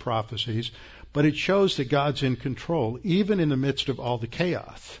of some prophecies, but it shows that God's in control, even in the midst of all the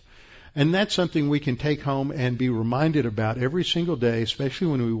chaos. And that's something we can take home and be reminded about every single day, especially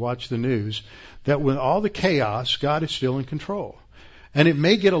when we watch the news, that with all the chaos, God is still in control. And it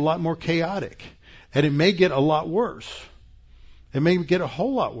may get a lot more chaotic, and it may get a lot worse. It may get a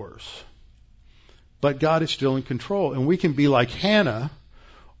whole lot worse. But God is still in control. And we can be like Hannah,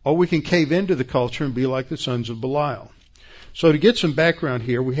 or we can cave into the culture and be like the sons of Belial. So to get some background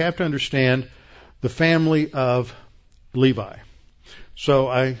here, we have to understand the family of Levi. So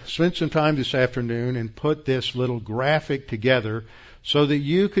I spent some time this afternoon and put this little graphic together so that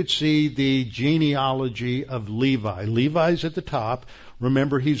you could see the genealogy of Levi. Levi's at the top.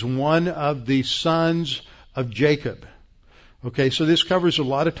 Remember, he's one of the sons of Jacob. Okay, so this covers a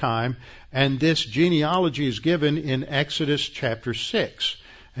lot of time, and this genealogy is given in Exodus chapter 6.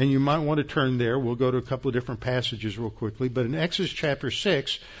 And you might want to turn there. We'll go to a couple of different passages real quickly. But in Exodus chapter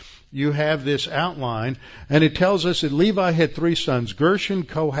 6, you have this outline, and it tells us that Levi had 3 sons, Gershon,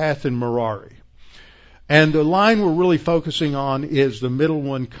 Kohath, and Merari. And the line we're really focusing on is the middle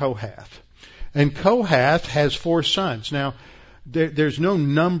one, Kohath. And Kohath has 4 sons. Now, there's no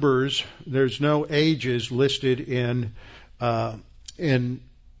numbers, there's no ages listed in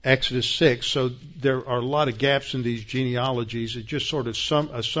Exodus 6, so there are a lot of gaps in these genealogies. It's just sort of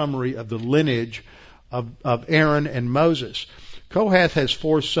a summary of the lineage of Aaron and Moses. Kohath has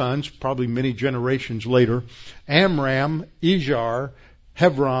 4 sons, probably many generations later, Amram, Izhar,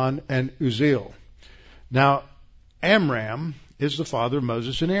 Hebron, and Uzziel. Now, Amram is the father of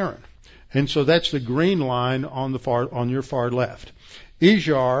Moses and Aaron. And so that's the green line on your far left.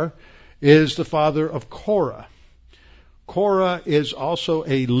 Izhar is the father of Korah. Korah is also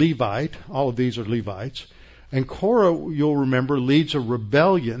a Levite. All of these are Levites. And Korah, you'll remember, leads a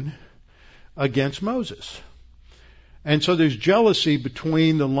rebellion against Moses. And so there's jealousy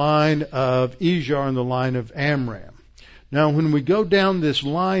between the line of Izhar and the line of Amram. Now, when we go down this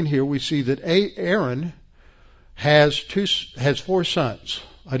line here, we see that Aaron has 4 sons.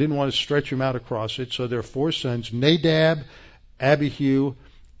 I didn't want to stretch him out across it, so there are 4 sons, Nadab, Abihu,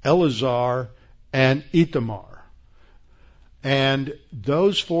 Eleazar, and Ithamar. And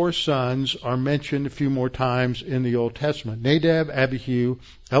those 4 sons are mentioned a few more times in the Old Testament. Nadab, Abihu,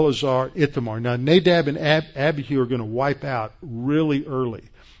 Eleazar, Ithamar. Now, Nadab and Abihu are going to wipe out really early.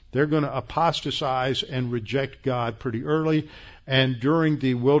 They're going to apostatize and reject God pretty early. And during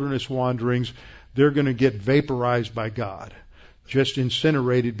the wilderness wanderings, they're going to get vaporized by God, just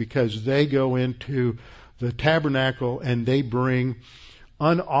incinerated, because they go into the tabernacle and they bring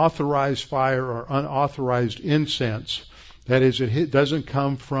unauthorized fire or unauthorized incense. That is, it doesn't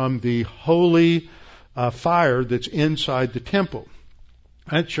come from the holy fire that's inside the temple.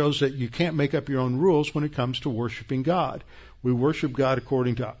 That shows that you can't make up your own rules when it comes to worshiping God. We worship God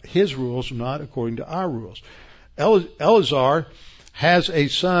according to His rules, not according to our rules. Eleazar has a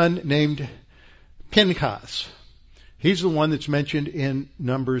son named Pinchas. He's the one that's mentioned in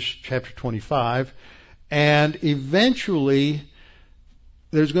Numbers chapter 25. And eventually,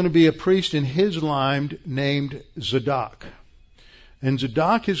 there's going to be a priest in his line named Zadok. And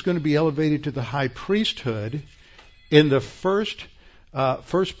Zadok is going to be elevated to the high priesthood in the first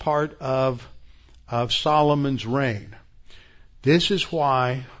part of Solomon's reign. This is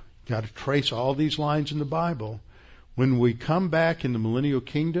why, got to trace all these lines in the Bible. When we come back in the millennial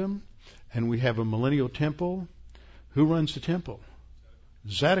kingdom and we have a millennial temple, who runs the temple?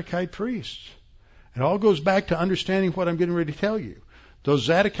 Zadokite priests. It all goes back to understanding what I'm getting ready to tell you. Those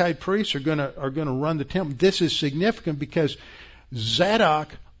Zadokite priests are going to run the temple. This is significant because Zadok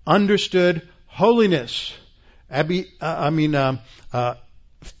understood holiness.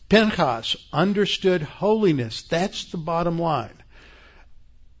 Pinchas understood holiness. That's the bottom line.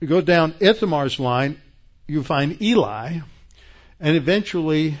 You go down Ithamar's line, you find Eli, and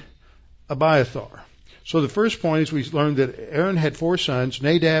eventually Abiathar. So the first point is we learned that Aaron had 4 sons,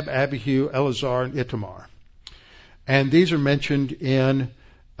 Nadab, Abihu, Eleazar, and Ithamar. And these are mentioned in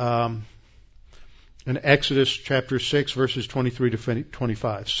Exodus chapter 6, verses 23 to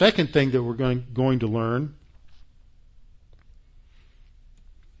 25. Second thing that we're going to learn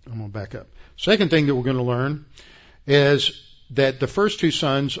I'm going to back up. Second thing that we're going to learn is that the first two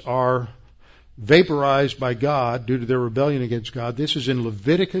sons are vaporized by God due to their rebellion against God. This is in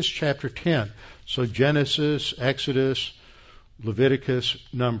Leviticus chapter 10. So Genesis, Exodus, Leviticus,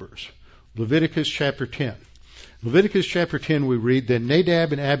 Numbers. Leviticus chapter 10. Leviticus chapter 10 we read, Then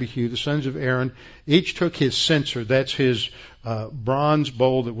Nadab and Abihu, the sons of Aaron, each took his censer, that's his bronze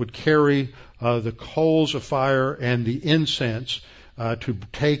bowl that would carry the coals of fire and the incense to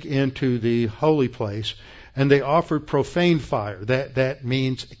take into the holy place, and they offered profane fire. That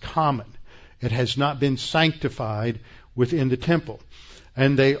means common. It has not been sanctified within the temple.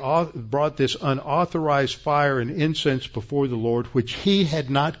 And they brought this unauthorized fire and incense before the Lord, which he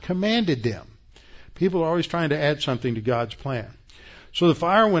had not commanded them. People are always trying to add something to God's plan. So the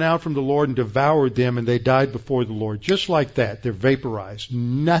fire went out from the Lord and devoured them, and they died before the Lord. Just like that, they're vaporized.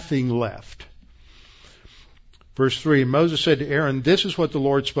 Nothing left. Verse 3, Moses said to Aaron, This is what the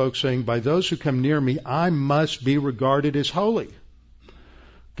Lord spoke, saying, By those who come near me, I must be regarded as holy.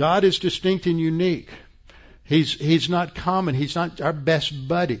 God is distinct and unique. He's not common. He's not our best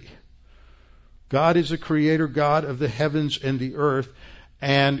buddy. God is the creator God of the heavens and the earth,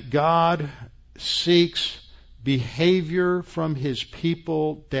 and God seeks behavior from his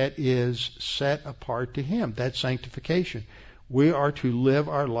people that is set apart to him. That's sanctification. We are to live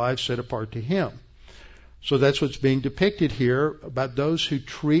our lives set apart to him. So that's what's being depicted here about those who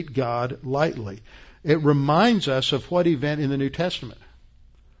treat God lightly. It reminds us of what event in the New Testament?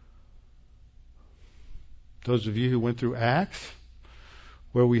 Those of you who went through Acts,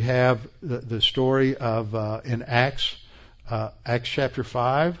 where we have the story of in Acts chapter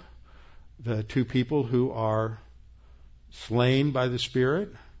 5, the two people who are slain by the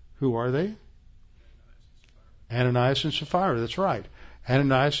Spirit. Who are they? Ananias and Sapphira. That's right.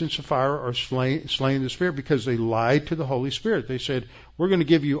 Ananias and Sapphira are slain in the Spirit because they lied to the Holy Spirit. They said, we're going to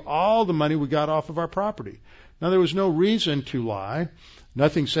give you all the money we got off of our property. Now, there was no reason to lie.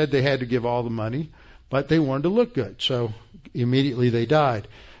 Nothing said they had to give all the money, but they wanted to look good. So immediately they died.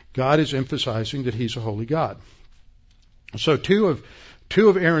 God is emphasizing that he's a holy God. So two of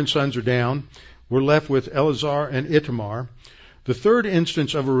Aaron's sons are down. We're left with Eleazar and Ithamar. The third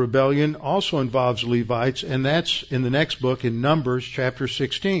instance of a rebellion also involves Levites, and that's in the next book in Numbers chapter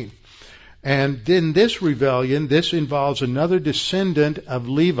 16. And in this rebellion, this involves another descendant of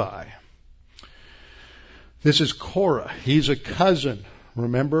Levi. This is Korah. He's a cousin.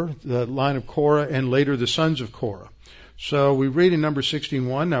 Remember the line of Korah and later the sons of Korah. So we read in Numbers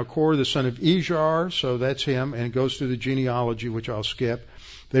 16:1, now Korah the son of Izhar, so that's him, and it goes through the genealogy, which I'll skip.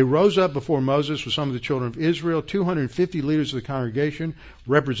 They rose up before Moses with some of the children of Israel, 250 leaders of the congregation,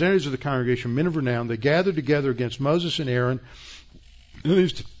 representatives of the congregation, men of renown. They gathered together against Moses and Aaron. And they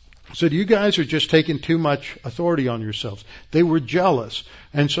said, you guys are just taking too much authority on yourselves. They were jealous,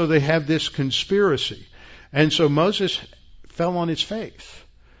 and so they have this conspiracy. And so Moses fell on his face.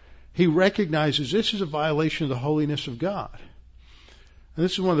 He recognizes this is a violation of the holiness of God. And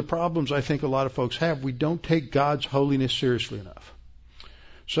this is one of the problems I think a lot of folks have. We don't take God's holiness seriously enough.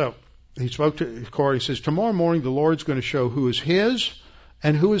 So he spoke to Korah. He says, tomorrow morning the Lord's going to show who is his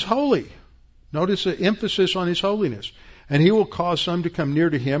and who is holy. Notice the emphasis on his holiness. And he will cause some to come near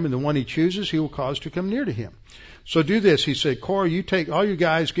to him, and the one he chooses he will cause to come near to him. So do this. He said, Korah, you take all you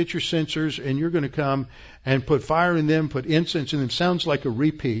guys, get your censers, and you're going to come and put fire in them, put incense in them. Sounds like a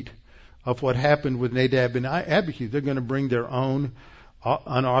repeat of what happened with Nadab and Abihu. They're going to bring their own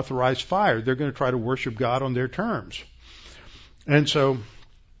unauthorized fire. They're going to try to worship God on their terms. And so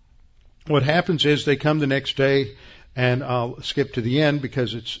what happens is they come the next day, and I'll skip to the end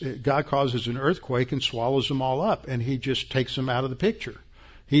because God causes an earthquake and swallows them all up, and he just takes them out of the picture.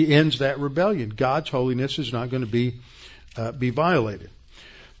 He ends that rebellion. God's holiness is not going to be violated.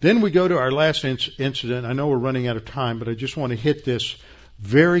 Then we go to our last incident. I know we're running out of time, but I just want to hit this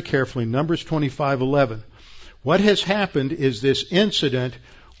very carefully. Numbers 25:11. What has happened is this incident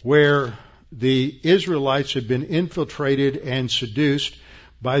where the Israelites have been infiltrated and seduced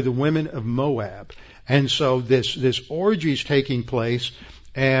by the women of Moab. And so this orgy is taking place,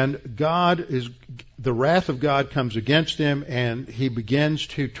 and the wrath of God comes against them, and he begins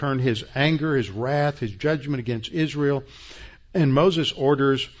to turn his anger, his wrath, his judgment against Israel. And Moses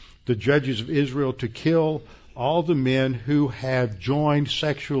orders the judges of Israel to kill all the men who have joined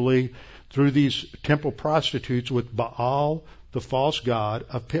sexually through these temple prostitutes with Baal, the false god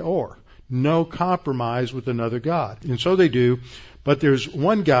of Peor. No compromise with another god. And so they do. But there's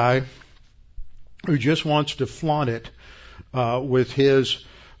one guy who just wants to flaunt it with his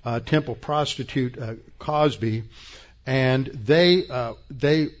temple prostitute Cosby, and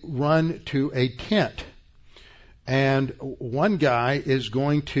they run to a tent. And one guy is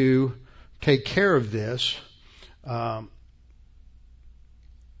going to take care of this, and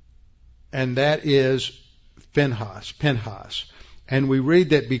that is Phinehas. And we read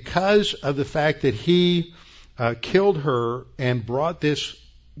that because of the fact that he killed her and brought this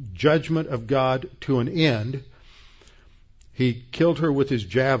judgment of God to an end, he killed her with his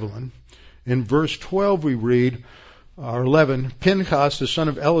javelin. In verse 12 we read, or 11, Phinehas, the son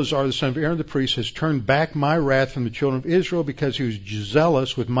of Eleazar, the son of Aaron the priest, has turned back my wrath from the children of Israel because he was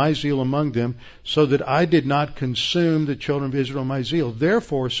zealous with my zeal among them, so that I did not consume the children of Israel my zeal.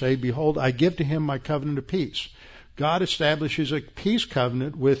 Therefore say, behold, I give to him my covenant of peace. God establishes a peace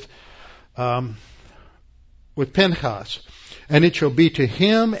covenant with Phinehas. And it shall be to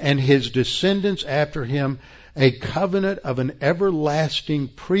him and his descendants after him a covenant of an everlasting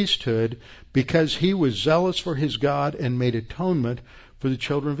priesthood, because he was zealous for his God and made atonement for the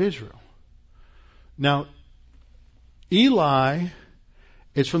children of Israel. Now, Eli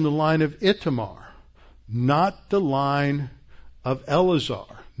is from the line of Ithamar, not the line of Eleazar,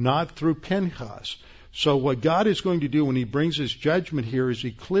 not through Phinehas. So what God is going to do when he brings his judgment here is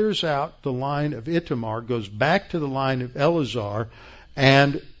he clears out the line of Ithamar, goes back to the line of Eleazar,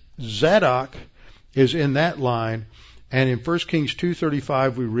 and Zadok is in that line. And in 1 Kings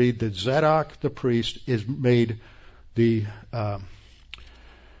 2:35 we read that Zadok the priest is made the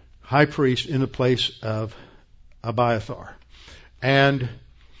high priest in the place of Abiathar. And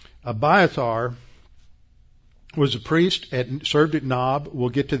Abiathar was a priest, served at Nob. We'll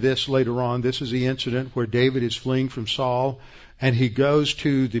get to this later on. This is the incident where David is fleeing from Saul, and he goes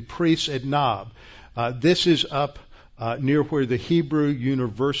to the priests at Nob. This is up near where the Hebrew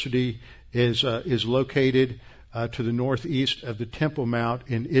University is located, to the northeast of the Temple Mount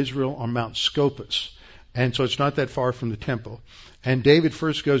in Israel, on Mount Scopus. And so it's not that far from the temple. And David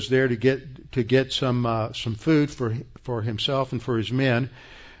first goes there to get some food for himself and for his men.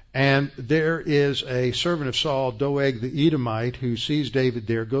 And there is a servant of Saul, Doeg the Edomite, who sees David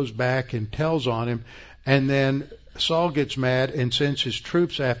there, goes back and tells on him, and then Saul gets mad and sends his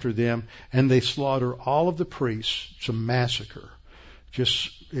troops after them, and they slaughter all of the priests. It's a massacre.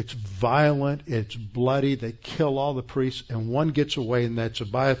 It's violent, it's bloody, they kill all the priests, and one gets away, and that's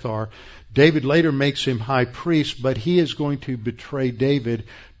Abiathar. David later makes him high priest, but he is going to betray David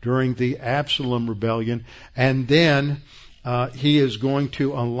during the Absalom rebellion, and then he is going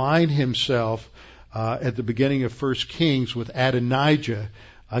to align himself at the beginning of 1 Kings with Adonijah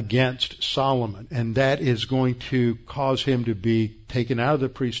against Solomon, and that is going to cause him to be taken out of the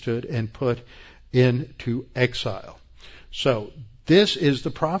priesthood and put into exile. So this is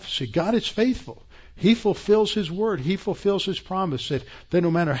the prophecy. God is faithful. He fulfills His word. He fulfills His promise that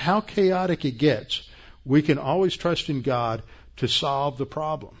no matter how chaotic it gets, we can always trust in God to solve the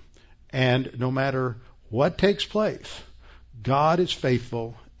problem. And no matter what takes place, God is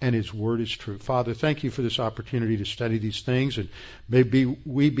faithful and His word is true. Father, thank you for this opportunity to study these things, and maybe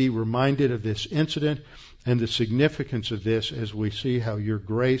we be reminded of this incident and the significance of this as we see how your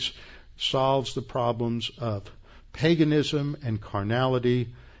grace solves the problems of paganism and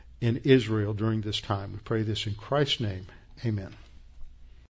carnality in Israel during this time. We pray this in Christ's name. Amen.